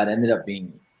be bad ended up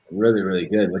being really, really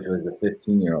good, which was the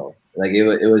 15-year-old. Like, it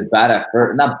was bad at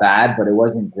first. Not bad, but it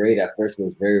wasn't great at first. It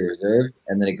was very reserved,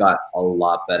 and then it got a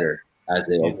lot better as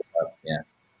they opened up.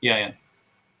 Yeah.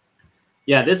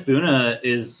 Yeah, this Buna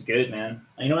is good, man.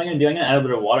 You know what I'm going to do? I'm going to add a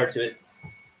bit of water to it.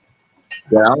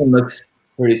 Yeah, that one looks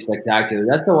pretty spectacular.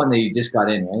 That's the one that you just got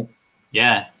in, right?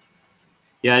 Yeah.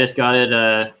 Yeah, I just got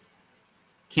it.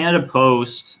 Canada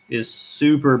Post is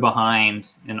super behind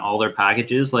in all their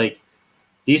packages. Like,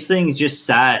 these things just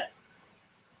sat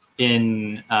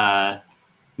in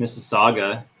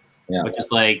Mississauga, which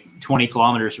is like 20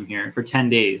 kilometers from here, for 10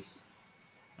 days.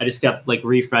 I just kept like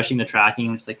refreshing the tracking.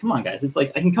 I'm just like, come on, guys. It's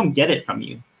like, I can come get it from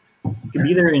you. You could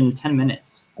be there in 10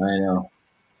 minutes. I know.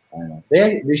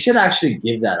 They should actually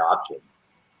give that option.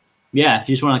 Yeah, if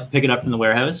you just want to pick it up from the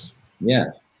warehouse. Yeah.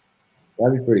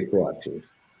 That'd be pretty cool, actually.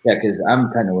 Yeah, because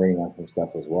I'm kind of waiting on some stuff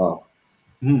as well.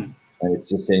 And it's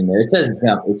just sitting there. It says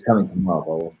it's coming tomorrow,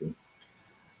 but we'll see.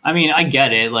 I mean, I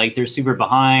get it. Like, they're super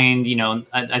behind. You know,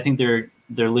 I think they're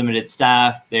limited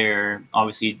staff. They're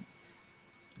obviously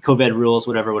COVID rules,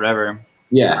 whatever.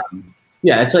 Yeah.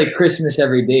 Yeah, it's like Christmas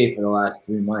every day for the last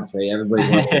 3 months, right? Everybody's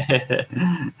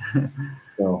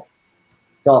so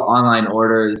it's all online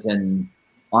orders and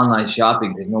online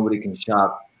shopping because nobody can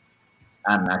shop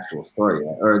at an actual store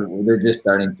yet, or they're just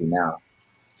starting to now.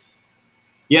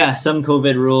 Yeah, some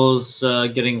COVID rules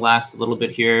getting laxed a little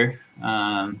bit here,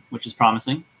 which is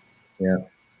promising. Yeah.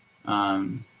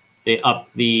 They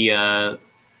upped the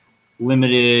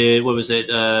limited, what was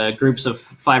it? Groups of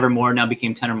 5 or more now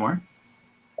became 10 or more.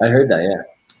 I heard that, yeah.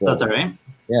 So that's all right.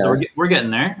 Yeah. So we're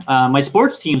getting there. My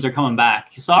sports teams are coming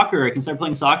back. Soccer, I can start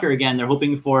playing soccer again. They're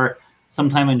hoping for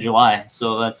sometime in July,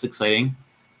 so that's exciting.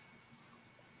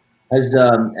 Has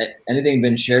anything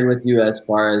been shared with you as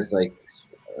far as like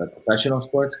professional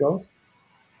sports goes?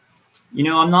 You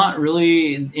know, I'm not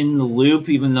really in the loop,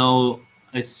 even though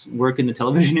I work in the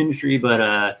television industry.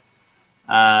 But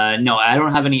no, I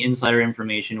don't have any insider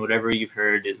information. Whatever you've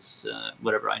heard is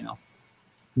whatever I know.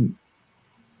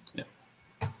 Yeah.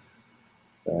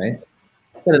 All right.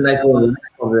 Got a nice little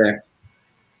over there.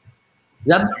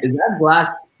 Is that glass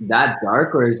that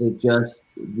dark, or is it just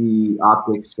the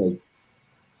optics like?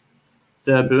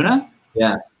 The Buna?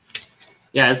 Yeah.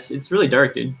 Yeah, it's really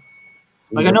dark, dude.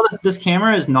 Like, I know this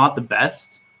camera is not the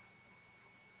best.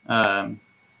 But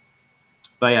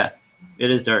yeah, it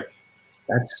is dark.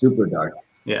 That's super dark.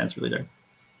 Yeah, it's really dark.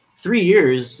 3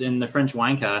 years in the French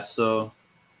wine cast, so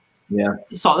yeah.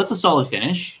 That's a solid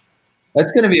finish.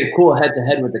 That's going to be a cool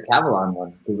head-to-head with the Cavallon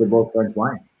one because they're both French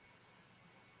wine.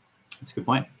 That's a good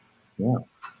point. Yeah.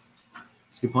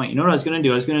 That's a good point. You know what I was going to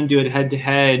do? I was going to do it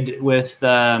head-to-head with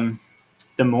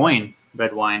Des Moines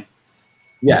red wine.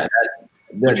 Yeah,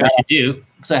 which I should do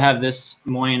because I have this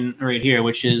Moines right here,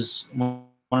 which is one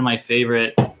of my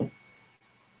favorite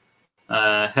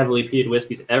heavily peated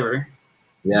whiskeys ever.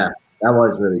 Yeah, that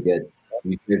was really good.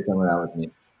 You shared some of that with me.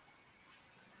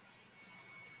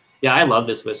 Yeah, I love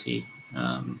this whiskey.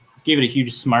 Gave it a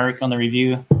huge smark on the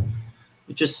review.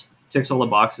 It just ticks all the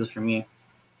boxes for me.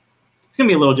 It's gonna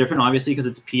be a little different, obviously, because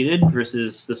it's peated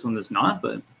versus this one that's not.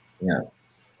 But Yeah.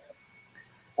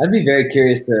 I'd be very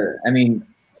curious to, I mean,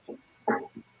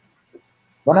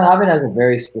 Bunnahabhain has a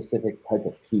very specific type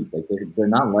of peat. Like they're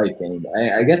not like any.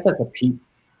 I guess that's a peat.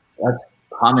 That's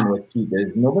common with peat.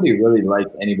 There's nobody really like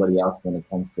anybody else when it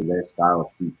comes to their style of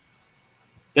peat.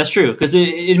 That's true, because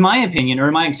in my opinion, or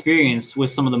in my experience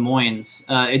with some of the Moines,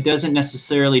 it doesn't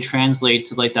necessarily translate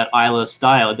to like that Isla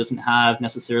style. It doesn't have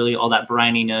necessarily all that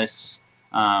brininess,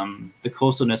 the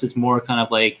coastalness. It's more kind of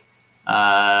like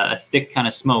a thick kind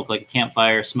of smoke, like a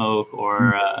campfire smoke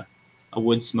or a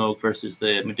wood smoke versus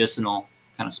the medicinal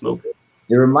kind of smoke.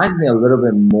 It reminds me a little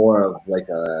bit more of like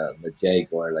the Jag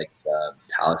or like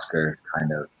Talisker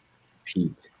kind of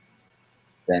peat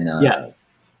than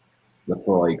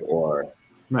Lefroy or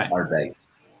Ardbeg.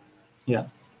 Yeah.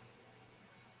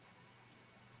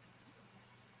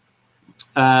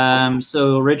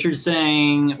 So Richard's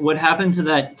saying, what happened to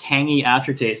that tangy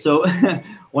aftertaste? So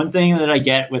one thing that I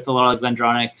get with a lot of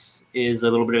Glendronachs is a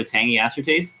little bit of a tangy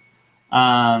aftertaste.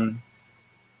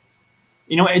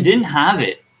 You know, it didn't have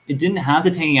it. It didn't have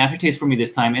the tangy aftertaste for me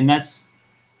this time. And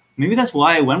maybe that's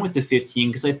why I went with the 15,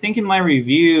 because I think in my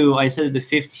review, I said that the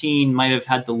 15 might have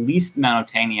had the least amount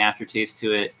of tangy aftertaste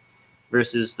to it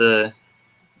versus the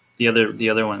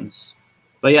other ones.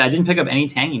 But yeah, I didn't pick up any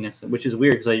tanginess, which is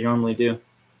weird because I normally do.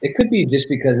 It could be just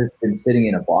because it's been sitting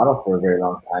in a bottle for a very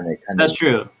long time. That's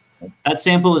true. That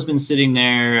sample has been sitting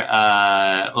there,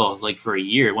 like for a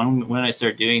year. When did I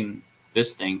start doing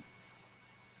this thing?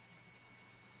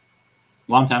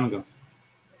 Long time ago.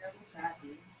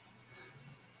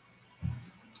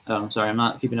 Oh, I'm sorry. I'm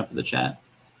not keeping up with the chat.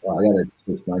 Well, I gotta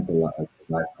switch mine to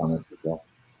live comments as well.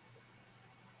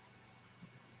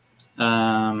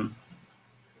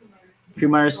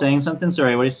 Kumar is saying something.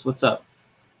 Sorry, what's up?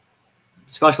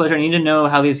 Scotch Letter, I need to know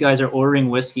how these guys are ordering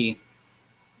whiskey.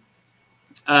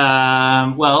 These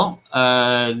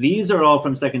are all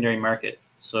from secondary market.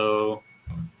 So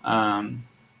I'm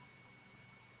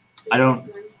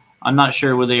not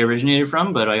sure where they originated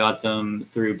from, but I got them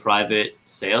through private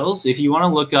sales. If you want to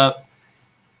look up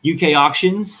UK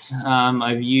auctions,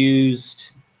 I've used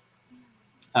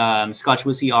Scotch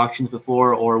Whiskey Auctions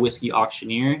before, or Whiskey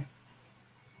Auctioneer.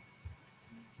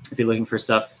 If you're looking for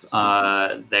stuff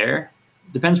there.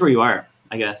 Depends where you are,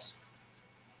 I guess.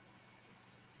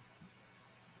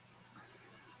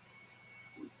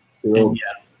 Cool. And,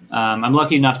 I'm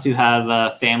lucky enough to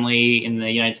have family in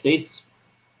the United States.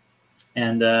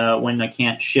 And when I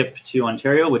can't ship to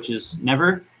Ontario, which is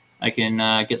never, I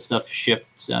can get stuff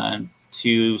shipped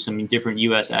to some different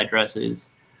U.S. addresses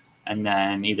and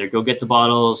then either go get the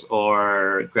bottles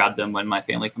or grab them when my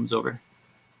family comes over.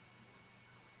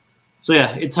 So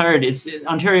yeah, it's hard.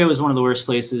 Ontario is one of the worst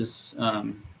places,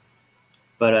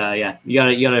 but yeah, you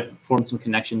gotta form some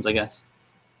connections, I guess.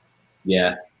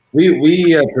 Yeah,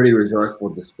 we are pretty resourceful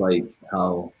despite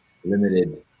how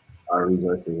limited our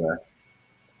resources are.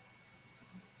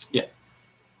 Yeah.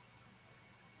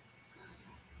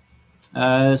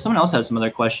 Someone else has some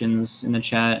other questions in the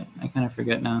chat. I kind of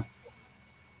forget now.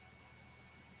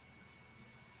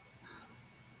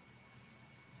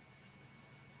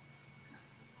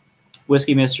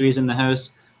 Whiskey Mysteries in the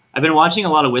house. I've been watching a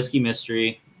lot of Whiskey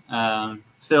Mystery.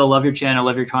 Phil, love your channel,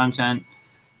 love your content.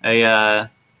 I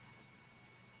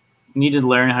need to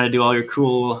learn how to do all your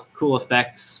cool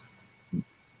effects.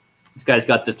 This guy's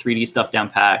got the 3D stuff down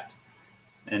packed.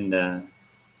 And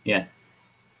yeah,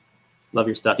 love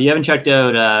your stuff. If you haven't checked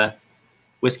out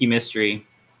Whiskey Mystery,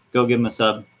 go give him a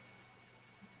sub.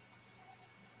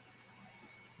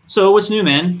 So what's new,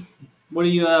 man? What do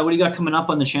you got coming up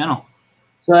on the channel?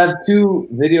 So I have 2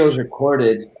 videos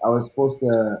recorded. I was supposed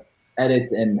to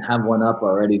edit and have one up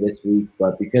already this week,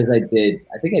 but because I think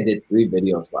I did 3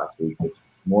 videos last week, which is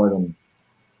more than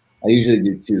I usually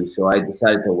do 2. So I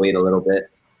decided to wait a little bit.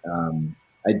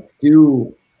 I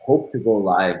do hope to go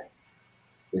live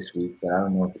this week, but I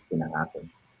don't know if it's going to happen.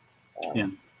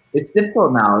 Yeah. It's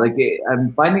difficult now. Like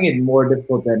I'm finding it more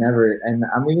difficult than ever. And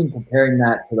I'm even comparing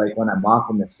that to like when I'm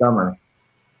off in the summer,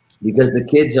 because the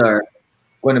kids are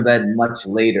going to bed much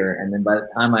later. And then by the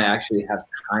time I actually have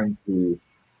time to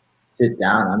sit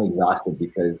down, I'm exhausted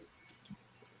because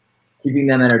keeping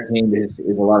them entertained is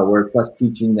a lot of work, plus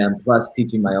teaching them, plus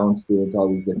teaching my own students all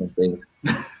these different things.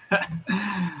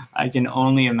 I can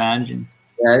only imagine.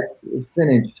 Yeah, it's been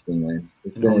interesting, man. I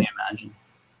can only imagine.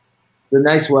 The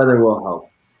nice weather will help.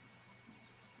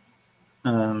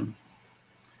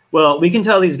 Well, we can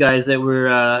tell these guys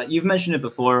that you've mentioned it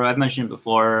before, I've mentioned it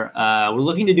before, we're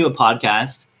looking to do a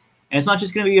podcast. And it's not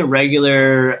just going to be a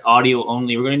regular audio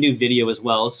only. We're going to do video as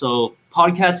well. So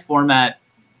podcast format,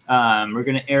 we're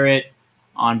going to air it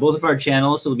on both of our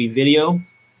channels. So it'll be video.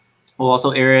 We'll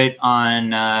also air it on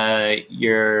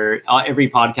your every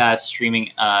podcast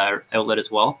streaming outlet as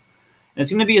well. And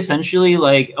it's going to be essentially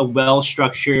like a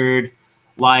well-structured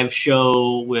live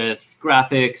show with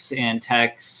graphics and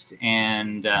text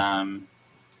and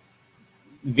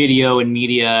video and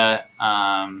media,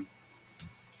 kind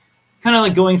of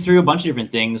like going through a bunch of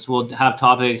different things. We'll have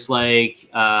topics like,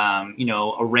 you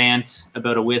know, a rant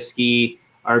about a whiskey,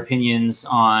 our opinions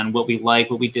on what we like,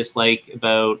 what we dislike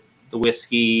about the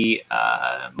whiskey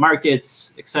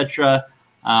markets, etc.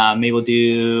 Maybe we'll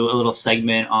do a little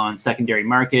segment on secondary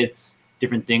markets,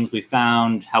 different things we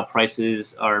found, how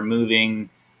prices are moving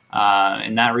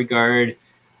in that regard.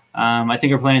 I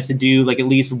think our plan is to do like at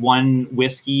least one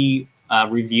whiskey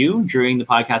review during the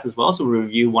podcast as well. So we'll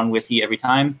review one whiskey every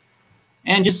time.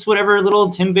 And just whatever little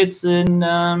tidbits and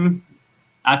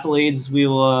accolades we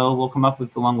will come up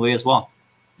with along the way as well.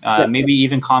 Maybe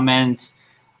even comment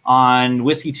on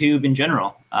WhiskeyTube in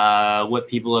general, what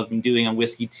people have been doing on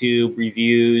WhiskeyTube,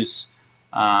 reviews,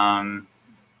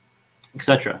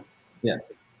 etc. Yeah.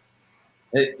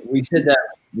 We said that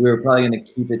we were probably going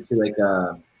to keep it to like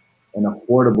an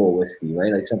affordable whiskey,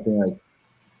 right? Like something like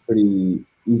pretty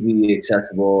easily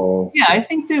accessible. Yeah, I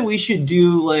think that we should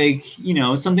do like, you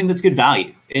know, something that's good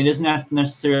value. It doesn't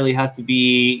necessarily have to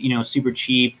be, you know, super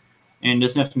cheap, and it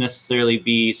doesn't have to necessarily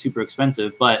be super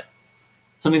expensive, but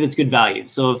something that's good value.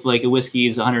 So if like a whiskey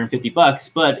is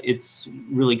 $150, but it's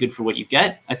really good for what you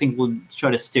get, I think we'll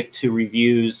try to stick to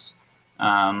reviews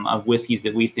of whiskeys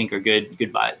that we think are good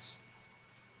buys.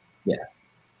 Yeah.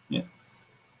 Yeah.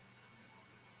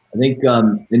 I think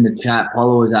in the chat,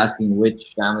 Paulo was asking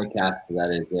which family cast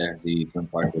that is there, the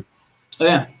Glenfarclas. Oh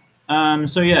yeah.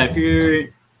 So yeah, if you're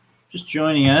just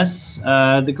joining us,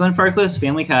 the Glenfarclas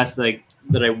family cast that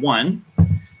I won,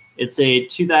 it's a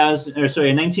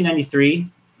 1993,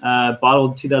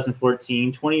 bottled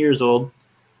 2014, 20 years old,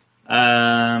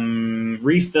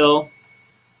 refill,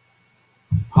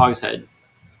 hogshead,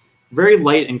 very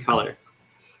light in color.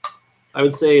 I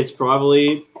would say it's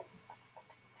probably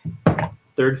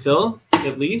third fill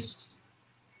at least.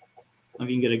 If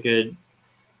you can get a good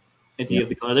idea of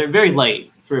the color, they're very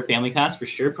light for a family cast for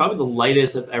sure. Probably the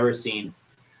lightest I've ever seen.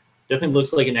 Definitely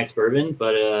looks like an ex-bourbon,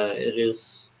 but it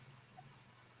is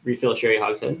refill sherry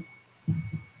hogshead.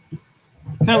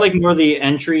 Kind of like more the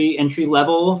entry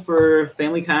level for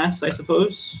family casts, I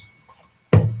suppose.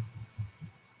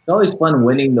 It's always fun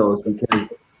winning those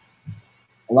because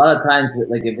a lot of times,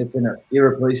 like if it's an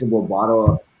irreplaceable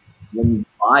bottle, when you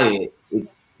buy it,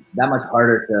 it's that much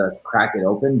harder to crack it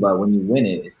open. But when you win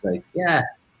it, it's like, yeah,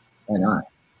 why not?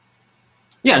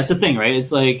 Yeah, it's the thing, right?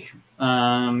 It's like,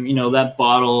 you know, that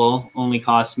bottle only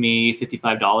cost me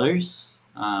 $55.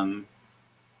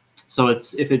 So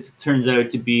if it turns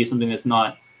out to be something that's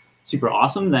not super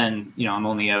awesome, then, you know, I'm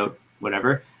only out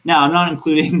whatever. Now, I'm not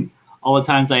including all the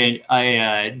times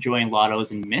I join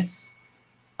lottos and miss.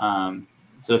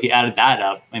 So if you added that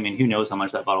up, I mean, who knows how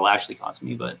much that bottle actually cost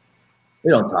me? But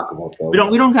we don't talk about those. We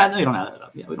don't add that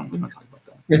up. Yeah, we don't talk about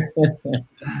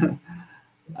that.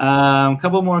 A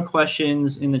couple more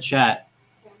questions in the chat.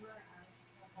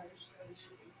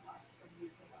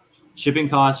 Shipping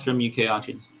costs from UK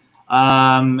auctions.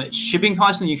 Shipping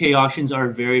costs from UK auctions are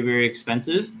very, very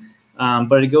expensive,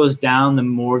 but it goes down the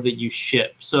more that you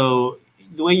ship. So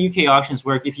the way UK auctions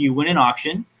work, if you win an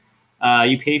auction,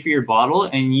 you pay for your bottle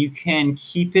and you can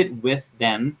keep it with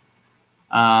them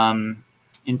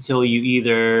until you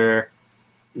either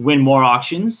win more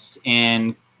auctions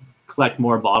and collect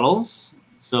more bottles.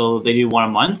 So they do one a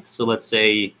month. So let's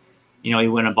say, you know,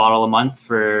 you win a bottle a month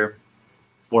for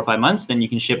 4 or 5 months, then you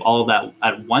can ship all of that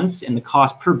at once, and the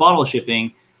cost per bottle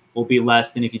shipping will be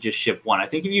less than if you just ship one. I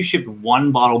think if you ship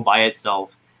one bottle by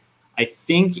itself, I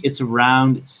think it's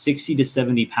around 60 to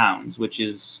 70 pounds, which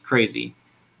is crazy.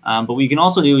 But what you can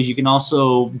also do is you can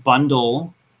also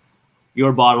bundle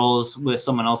your bottles with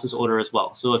someone else's order as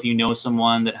well. So if you know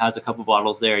someone that has a couple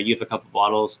bottles there, you have a couple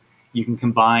bottles, you can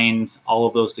combine all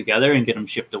of those together and get them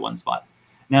shipped to one spot.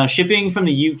 Now, shipping from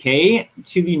the UK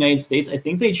to the United States, I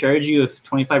think they charge you a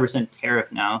 25%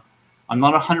 tariff now. I'm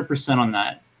not 100% on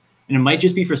that. And it might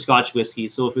just be for Scotch whiskey.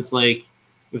 So if it's like,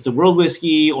 if it's a world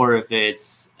whiskey or if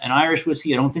it's an Irish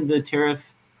whiskey, I don't think the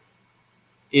tariff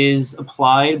is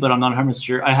applied, but I'm not 100%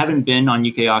 sure. I haven't been on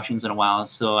UK auctions in a while,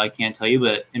 so I can't tell you.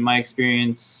 But in my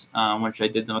experience, which I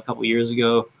did them a couple years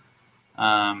ago,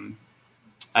 I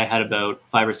had about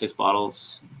 5 or 6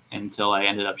 bottles until I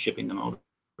ended up shipping them over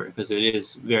because it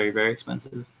is very, very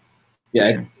expensive.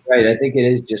 Yeah, sure. Right. I think it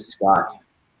is just Scotch.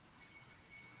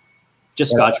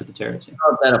 Just Scotch with the tariffs. I don't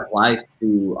know if that applies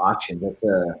to auctions. That's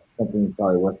something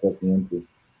probably worth looking into.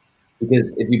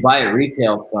 Because if you buy it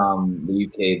retail from the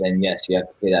UK, then yes, you have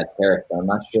to pay that tariff. But I'm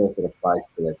not sure if it applies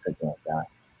to like something like that.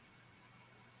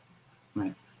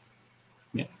 Right.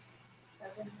 Yeah.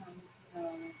 Kevin wanted to know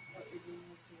what you're doing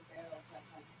with your barrels at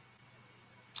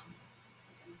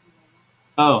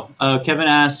home. Oh, Kevin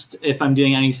asked if I'm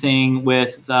doing anything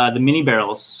with the mini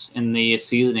barrels in the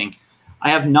seasoning.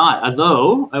 I have not,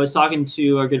 although I was talking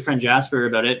to our good friend Jasper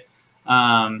about it.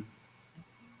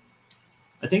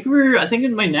 I think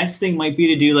my next thing might be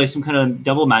to do like some kind of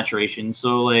double maturation.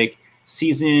 So like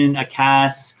season a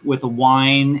cask with a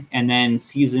wine and then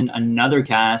season another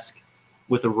cask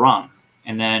with a rum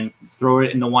and then throw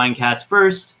it in the wine cask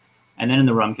first and then in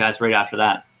the rum cask right after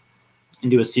that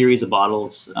and do a series of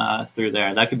bottles through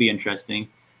there. That could be interesting.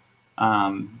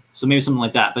 So maybe something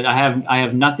like that. But I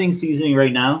have nothing seasoning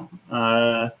right now.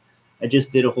 I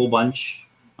just did a whole bunch.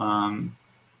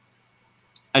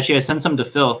 Actually, I sent some to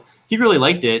Phil. He really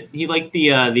liked it. He liked the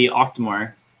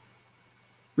Octomore.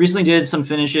 Recently did some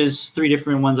finishes, 3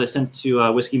 different ones I sent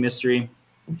to Whiskey Mystery.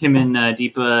 Him and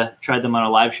Deepa tried them on a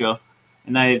live show,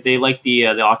 and they liked the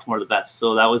Octomore the best.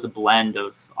 So that was a blend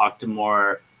of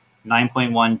Octomore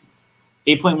 9.1,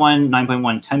 8.1,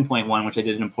 9.1, 10.1, which I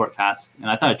did in a port cask, and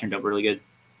I thought it turned out really good.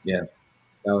 Yeah,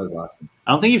 that was awesome.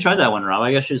 I don't think you've tried that one, Rob.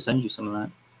 I guess I should send you some of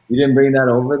that. You didn't bring that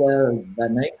over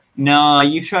that night? No,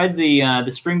 you tried the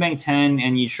Springbank 10,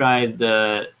 and you tried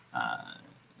the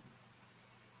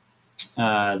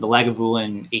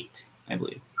Lagavulin 8, I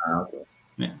believe. Okay.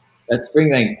 Yeah. That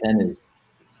Springbank 10 is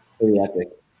pretty epic.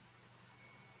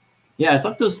 Yeah, I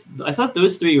thought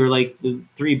those 3 were like the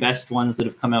 3 best ones that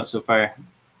have come out so far.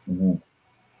 Mm-hmm.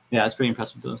 Yeah, I was pretty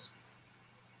impressed with those.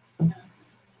 Peter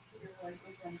White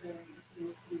was wondering if the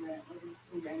whiskey rant would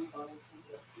include any bottles from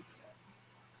the LCBO.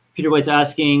 Peter White's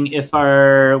asking if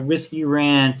our Whiskey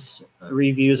Rant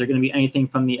reviews are going to be anything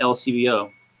from the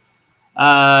LCBO.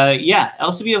 Yeah,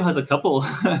 LCBO has a couple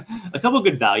a couple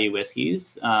good value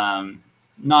whiskeys.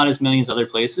 Not as many as other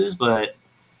places, but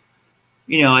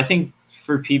I think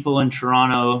for people in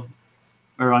Toronto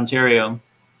or Ontario,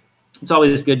 it's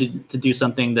always good to do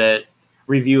something that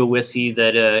review a whiskey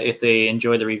that if they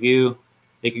enjoy the review,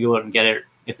 they could go out and get it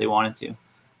if they wanted to.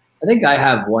 I think I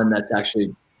have one that's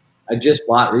actually I just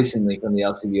bought recently from the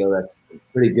LCBO that's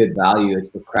pretty good value.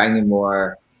 It's the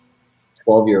Craigmore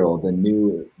 12-year-old,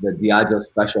 the Diageo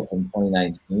Special from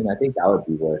 2019. I think that would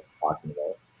be worth talking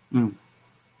about.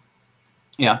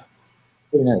 Yeah. It's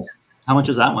pretty nice. How much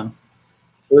was that one?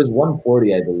 It was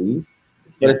 140, I believe.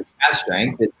 But it's cask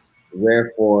strength. It's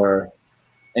rare for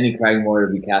any Craigmore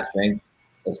to be cask strength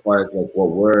as far as like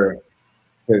what we're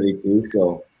privy to.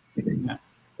 So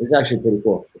it's actually pretty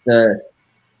cool.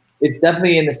 It's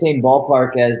definitely in the same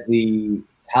ballpark as the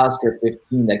Talisker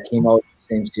 15 that came out in the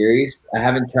same series. I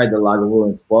haven't tried the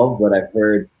Lagavulin 12, but I've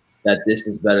heard that this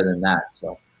is better than that.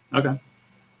 So okay,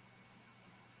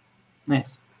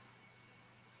 nice.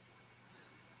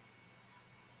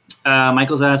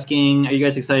 Michael's asking, are you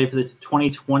guys excited for the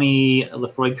 2020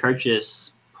 Lefroy Cartier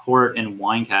port and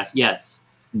wine cask? Yes,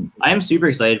 I am super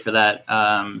excited for that.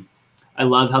 I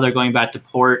love how they're going back to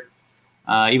port.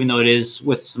 Even though it is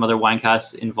with some other wine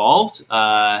casks involved,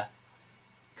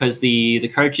 because the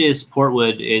Cartier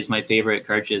Portwood is my favorite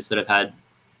Cartier that I've had.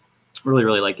 Really,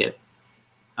 really like it.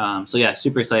 So yeah,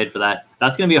 super excited for that.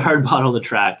 That's going to be a hard bottle to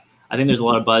track. I think there's a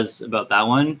lot of buzz about that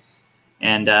one.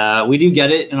 And we do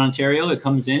get it in Ontario. It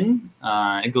comes in.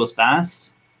 It goes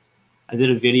fast. I did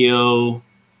a video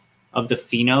of the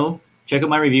Fino. Check out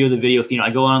my review of the video Fino. I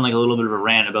go on like a little bit of a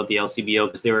rant about the LCBO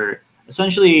because they were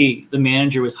essentially the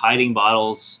manager was hiding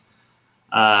bottles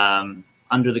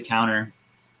under the counter,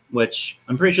 which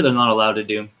I'm pretty sure they're not allowed to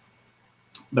do.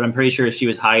 But I'm pretty sure she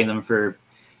was hiding them for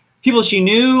people she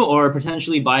knew or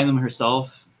potentially buying them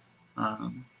herself.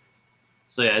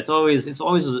 So yeah, it's always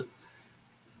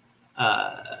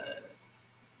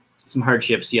some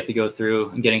hardships you have to go through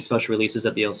and getting special releases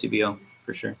at the LCBO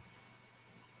for sure.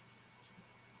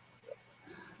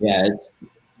 Yeah,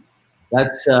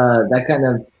 that's that kind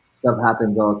of stuff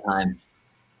happens all the time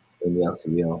in the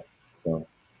LCBO. So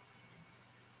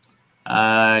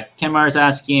Ken Mars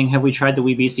asking, have we tried the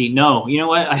WBC? No. You know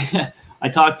what? I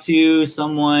talked to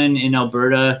someone in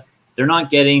Alberta. They're not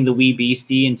getting the Wee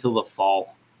Beastie until the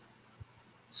fall.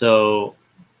 So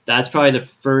that's probably the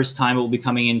first time it will be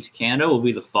coming into Canada will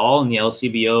be the fall, and the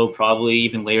LCBO probably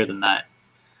even later than that.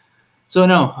 So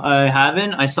no, I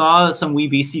haven't. I saw some Wee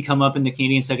Beastie come up in the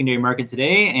Canadian secondary market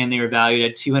today, and they were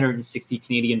valued at 260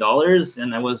 Canadian dollars,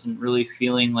 and I wasn't really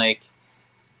feeling like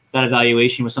that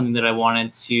evaluation was something that I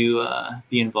wanted to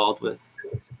be involved with.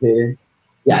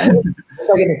 Yeah, it's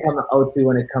probably going to come out to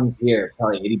when it comes here,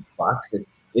 probably $80.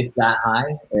 if that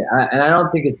high. And I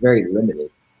don't think it's very limited.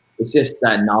 It's just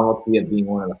that novelty of being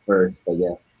one of the first, I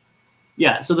guess.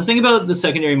 Yeah. So the thing about the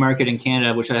secondary market in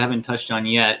Canada, which I haven't touched on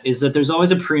yet, is that there's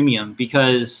always a premium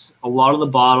because a lot of the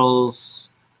bottles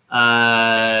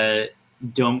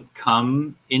don't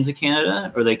come into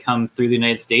Canada, or they come through the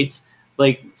United States.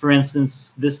 Like, for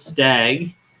instance, this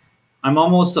Stag, I'm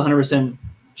almost 100%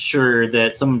 sure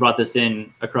that someone brought this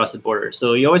in across the border.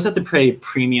 So you always have to pay a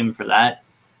premium for that,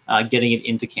 getting it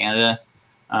into Canada.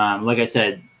 Like I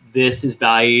said, this is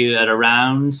valued at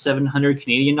around 700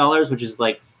 Canadian dollars, which is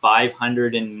like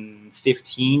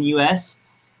 515 US.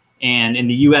 And in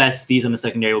the US, these on the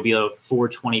secondary will be about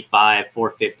 425,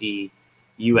 450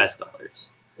 US dollars.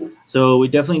 So we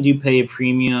definitely do pay a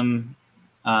premium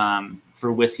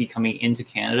for whiskey coming into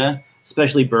Canada,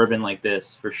 especially bourbon like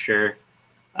this, for sure.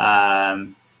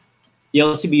 The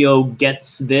LCBO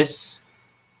gets this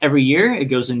every year. It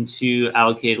goes into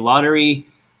allocated lottery.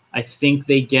 I think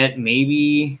they get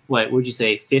maybe, what would you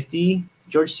say, 50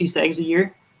 George T. Stags a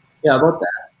year? Yeah, about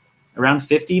that. Around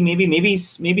 50, maybe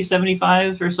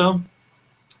 75 or so.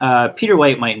 Peter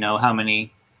White might know how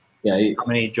many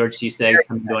George T. Stags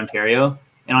come to Ontario.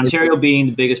 And Ontario being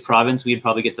the biggest province, we'd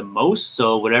probably get the most.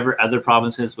 So whatever other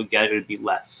provinces would get, it would be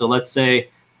less. So let's say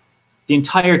the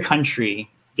entire country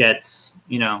gets,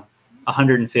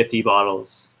 150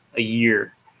 bottles a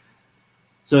year.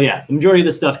 So yeah, the majority of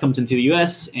this stuff comes into the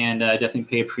U.S. and definitely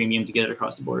pay a premium to get it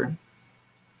across the border.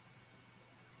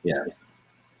 Yeah.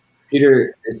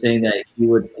 Peter is saying that he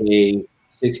would pay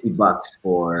 $60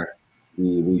 for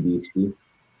the Whisky.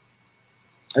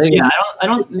 I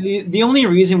don't. The only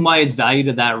reason why it's valued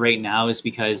at that right now is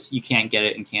because you can't get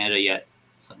it in Canada yet.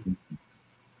 So.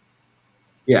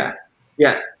 Yeah.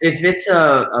 If it's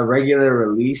a regular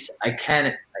release, I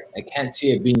can't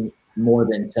see it being more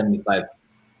than $75,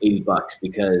 $80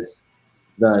 because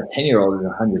the 10-year-old is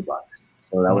 $100.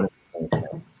 So that wouldn't make any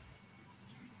sense.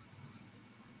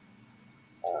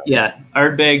 Yeah,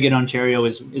 Ardbeg in Ontario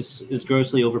is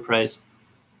grossly overpriced.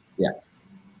 Yeah.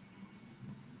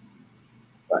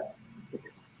 But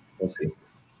we'll see.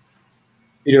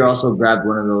 Peter also grabbed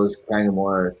one of those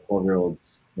Crangamore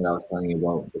 12-year-olds that I was telling you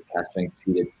about, the cast strength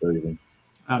peated version.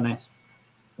 Oh, nice.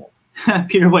 Yeah.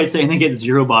 Peter White saying they get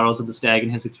 0 bottles of the Stag in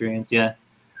his experience. Yeah.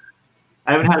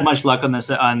 I haven't had much luck on this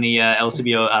on the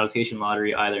LCBO allocation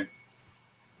lottery either.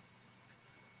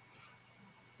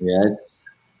 Yeah, it's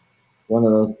one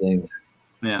of those things.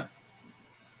 Yeah.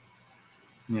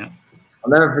 I'll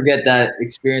never forget that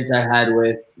experience I had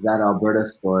with that Alberta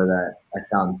store that I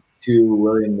found 2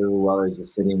 William Little Wellers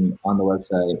just sitting on the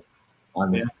website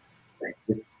on this,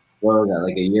 just what was that,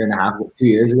 like a year and a half, 2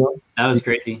 years ago? That was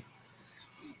crazy.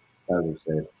 That was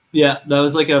absurd. Yeah, that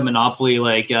was like a monopoly,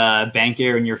 like bank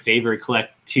error in your favor,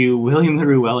 collect 2 William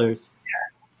LaRue Wellers.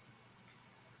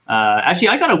 Actually,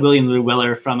 I got a William LaRue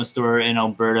Weller from a store in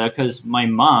Alberta because my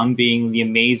mom, being the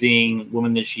amazing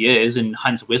woman that she is and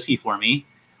hunts whiskey for me,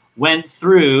 went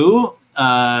through,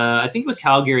 I think it was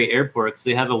Calgary Airport, because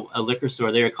they have a liquor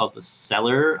store there called The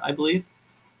Cellar, I believe.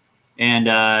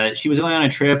 And she was going on a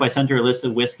trip. I sent her a list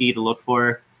of whiskey to look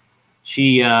for.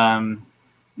 She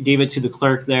gave it to the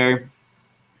clerk there.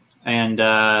 And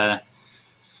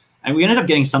we ended up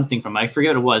getting something from it. I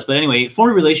forget what it was. But anyway,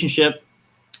 formed a relationship.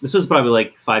 This was probably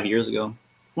like 5 years ago.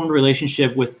 Formed a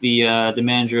relationship with the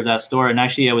manager of that store. And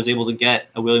actually, I was able to get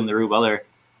a William LaRue Weller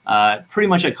pretty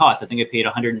much at cost. I think I paid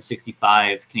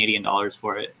 165 Canadian dollars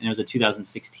for it. And it was a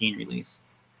 2016 release.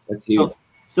 Let's see.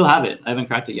 Still have it. I haven't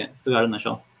cracked it yet. Still got it on the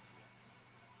shelf.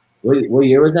 What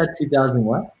year was that? 2000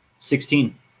 what?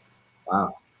 16.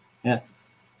 Wow. Yeah.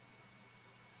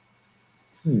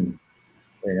 Very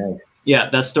nice. Yeah,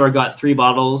 that store got 3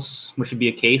 bottles, which would be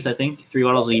a case, I think. 3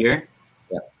 bottles a year.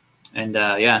 Yeah. And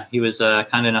yeah, he was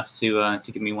kind enough to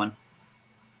give me one.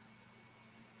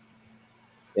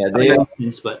 Yeah, but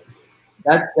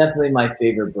that's definitely my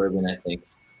favorite bourbon, I think.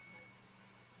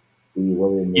 The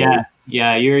William Miller.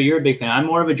 Yeah, you're a big fan. I'm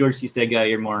more of a George T. Stagg guy.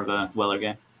 You're more of a Weller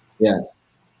guy. Yeah.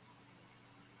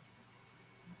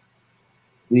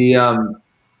 I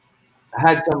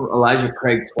had some Elijah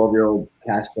Craig 12-year-old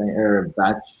cask strength or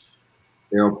batch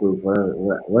barrel proof,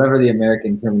 whatever the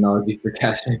American terminology for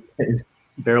cask strength is.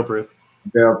 Barrel proof.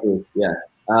 Barrel proof, yeah.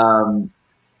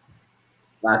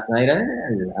 Last night, I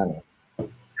don't know.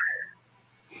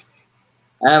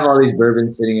 I have all these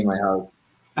bourbons sitting in my house.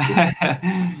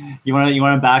 You want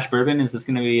to bash bourbon? Is this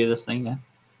going to be this thing? Yeah.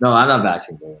 No, I'm not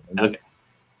bashing bourbon. Okay.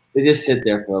 They just sit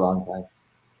there for a long time.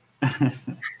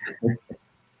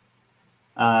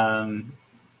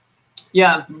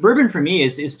 Yeah, bourbon for me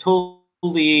is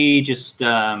totally just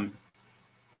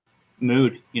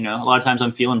mood. You know, a lot of times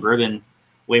I'm feeling bourbon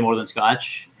way more than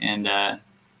Scotch, and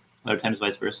other times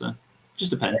vice versa. Just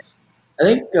depends. I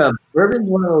think bourbon's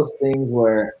one of those things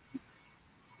where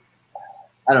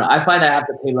I don't know. I find I have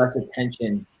to pay less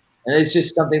attention, and it's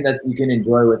just something that you can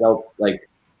enjoy without like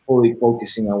fully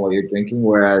focusing on what you're drinking.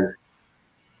 Whereas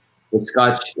with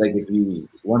Scotch, like if you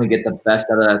want to get the best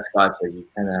out of that Scotch, like you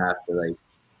kind of have to like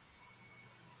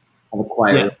have a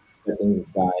quiet, put things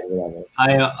aside, whatever.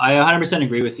 I 100%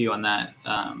 agree with you on that.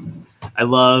 I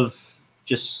love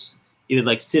just either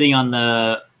like sitting on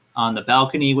the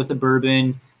balcony with a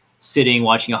bourbon, sitting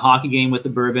watching a hockey game with a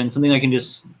bourbon, something I can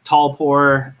just tall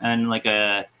pour and like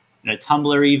in a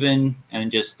tumbler even, and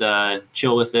just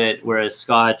chill with it. Whereas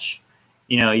Scotch,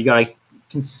 you gotta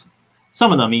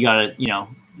some of them you gotta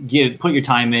put your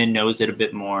time in, nose it a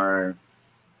bit more,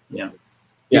 give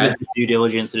it the due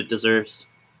diligence that it deserves.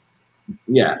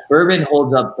 Yeah, bourbon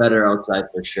holds up better outside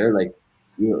for sure. Like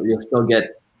you'll still get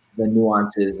the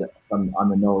nuances from on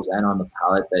the nose and on the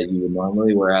palate that you would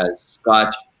normally. Whereas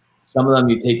Scotch, some of them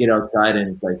you take it outside and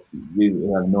it's like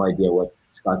you have no idea what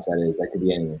Scotch that is. That could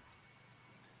be anything.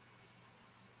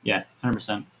 Yeah,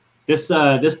 100%.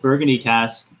 This Burgundy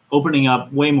cask opening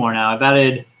up way more now. I've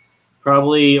added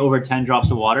probably over 10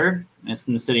 drops of water. It's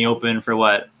been sitting open for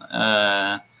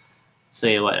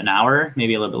say an hour,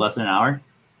 maybe a little bit less than an hour.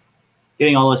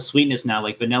 Getting all this sweetness now,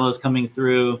 like vanilla's coming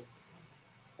through.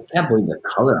 I can't believe the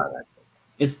color on that thing.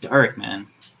 It's dark, man.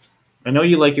 I know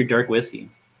you like your dark whiskey.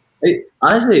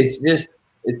 Honestly,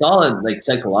 it's all like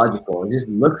psychological. It just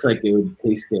looks like it would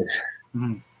taste good.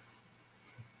 Mm-hmm.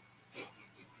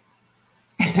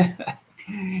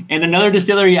 And another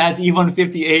distillery adds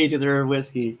E150A to their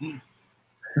whiskey.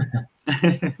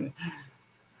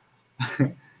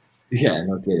 Yeah,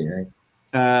 no kidding,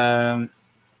 right?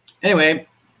 Anyway,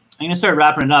 I'm going to start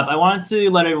wrapping it up. I wanted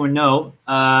to let everyone know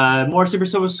more Super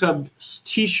Sober Scrub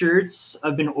t-shirts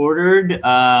have been ordered,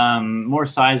 more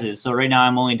sizes. So right now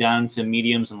I'm only down to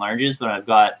mediums and larges, but I've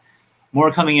got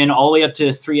more coming in all the way up to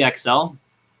 3XL.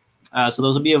 So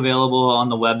those will be available on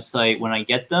the website when I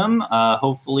get them,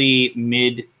 hopefully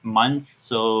mid-month.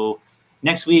 So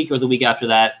next week or the week after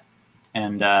that,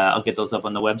 and I'll get those up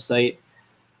on the website.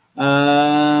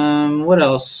 What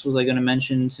else was I going to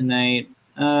mention tonight?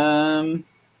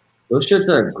 Those shirts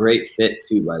are a great fit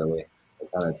too, by the way.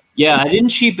 Yeah, I didn't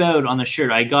cheap out on the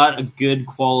shirt. I got a good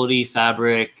quality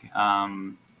fabric.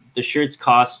 The shirts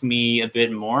cost me a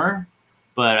bit more,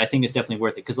 but I think it's definitely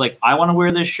worth it because, like, I want to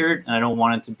wear this shirt and I don't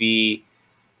want it to be,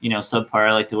 subpar.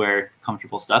 I like to wear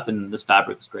comfortable stuff, and this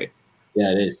fabric is great.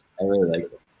 Yeah, it is. I really like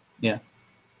it. Yeah.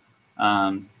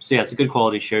 So yeah, it's a good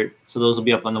quality shirt. So those will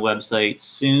be up on the website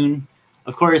soon.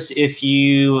 Of course, if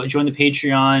you join the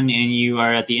Patreon and you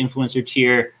are at the influencer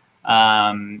tier,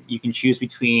 you can choose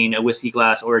between a whiskey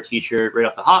glass or a t-shirt right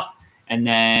off the hop, and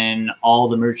then all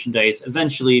the merchandise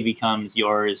eventually becomes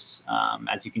yours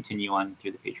as you continue on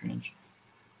through the patronage.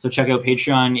 So check out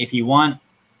Patreon if you want.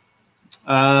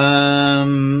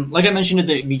 Like I mentioned at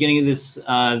the beginning of this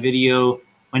video,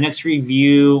 my next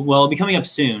review, well, it'll be coming up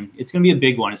soon. It's going to be a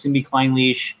big one. It's going to be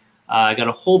Clynelish. I got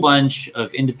a whole bunch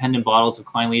of independent bottles of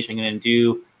Clynelish. I'm going to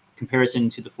do comparison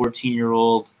to the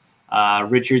 14-year-old.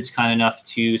 Richard's kind enough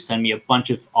to send me a bunch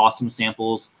of awesome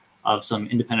samples of some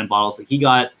independent bottles that he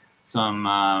got. Some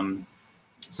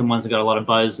ones that got a lot of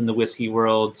buzz in the whiskey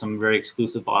world, some very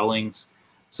exclusive bottlings.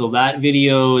 So that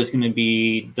video is going to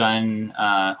be done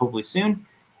hopefully soon.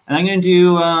 And I'm going to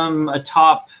do a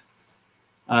top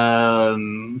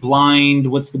blind,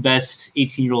 what's the best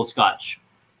 18-year-old Scotch.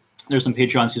 There's some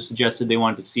Patreons who suggested they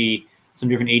wanted to see some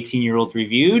different 18-year-olds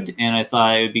reviewed, and I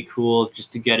thought it would be cool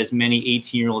just to get as many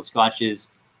 18-year-old Scotches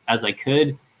as I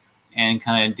could and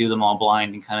kind of do them all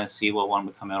blind and kind of see what one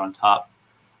would come out on top.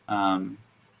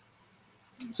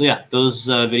 So yeah, those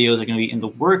videos are going to be in the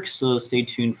works, so stay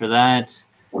tuned for that.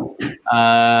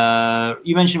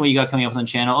 You mentioned what you got coming up on the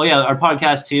channel. Oh yeah, our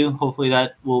podcast too. Hopefully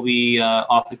that will be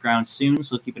off the ground soon,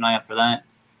 so keep an eye out for that.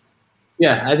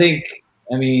 Yeah, I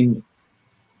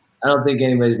don't think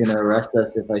anybody's going to arrest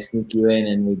us if I sneak you in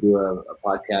and we do a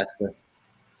podcast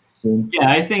soon.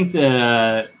 Yeah, I think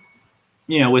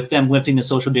with them lifting the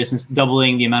social distance,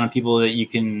 doubling the amount of people that you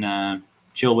can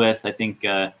chill with, I think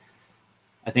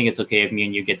it's okay if me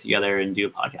and you get together and do a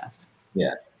podcast.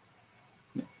 Yeah,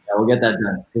 we'll get that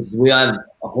done because we have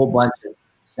a whole bunch of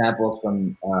samples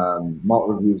from Malt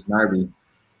Reviews Narby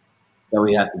that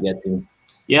we have to get to.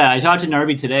 Yeah, I talked to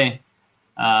Narby today.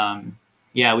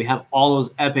 Yeah, we have all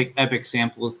those epic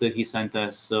samples that he sent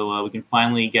us, so we can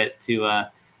finally get to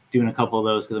doing a couple of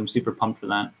those because I'm super pumped for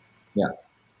that. Yeah.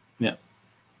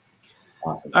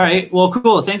 Awesome. All right. Well,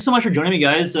 cool. Thanks so much for joining me,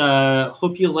 guys.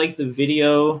 Hope you liked the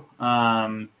video.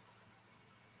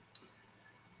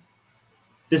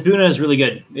 This Buna is really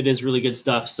good. It is really good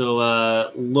stuff.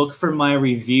 So look for my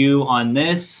review on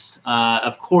this.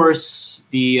 Of course,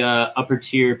 the upper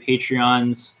tier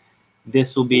Patreons,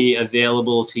 this will be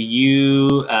available to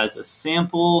you as a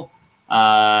sample.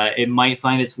 It might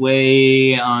find its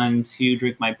way onto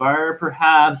Drink My Bar,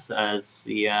 perhaps, as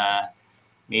the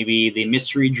maybe the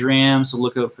mystery dram. So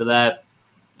look out for that.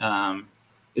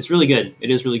 It's really good.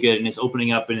 It is really good, and it's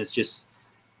opening up, and it's just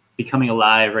becoming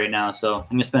alive right now. So I'm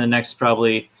gonna spend the next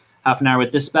probably half an hour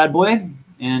with this bad boy.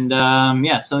 And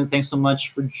yeah, so thanks so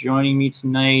much for joining me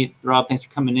tonight. Rob, thanks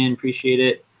for coming in. Appreciate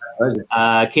it.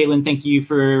 Caitlin, thank you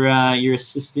for your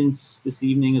assistance this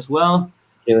evening as well.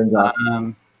 Caitlin's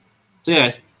awesome. So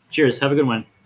yeah, cheers. Have a good one.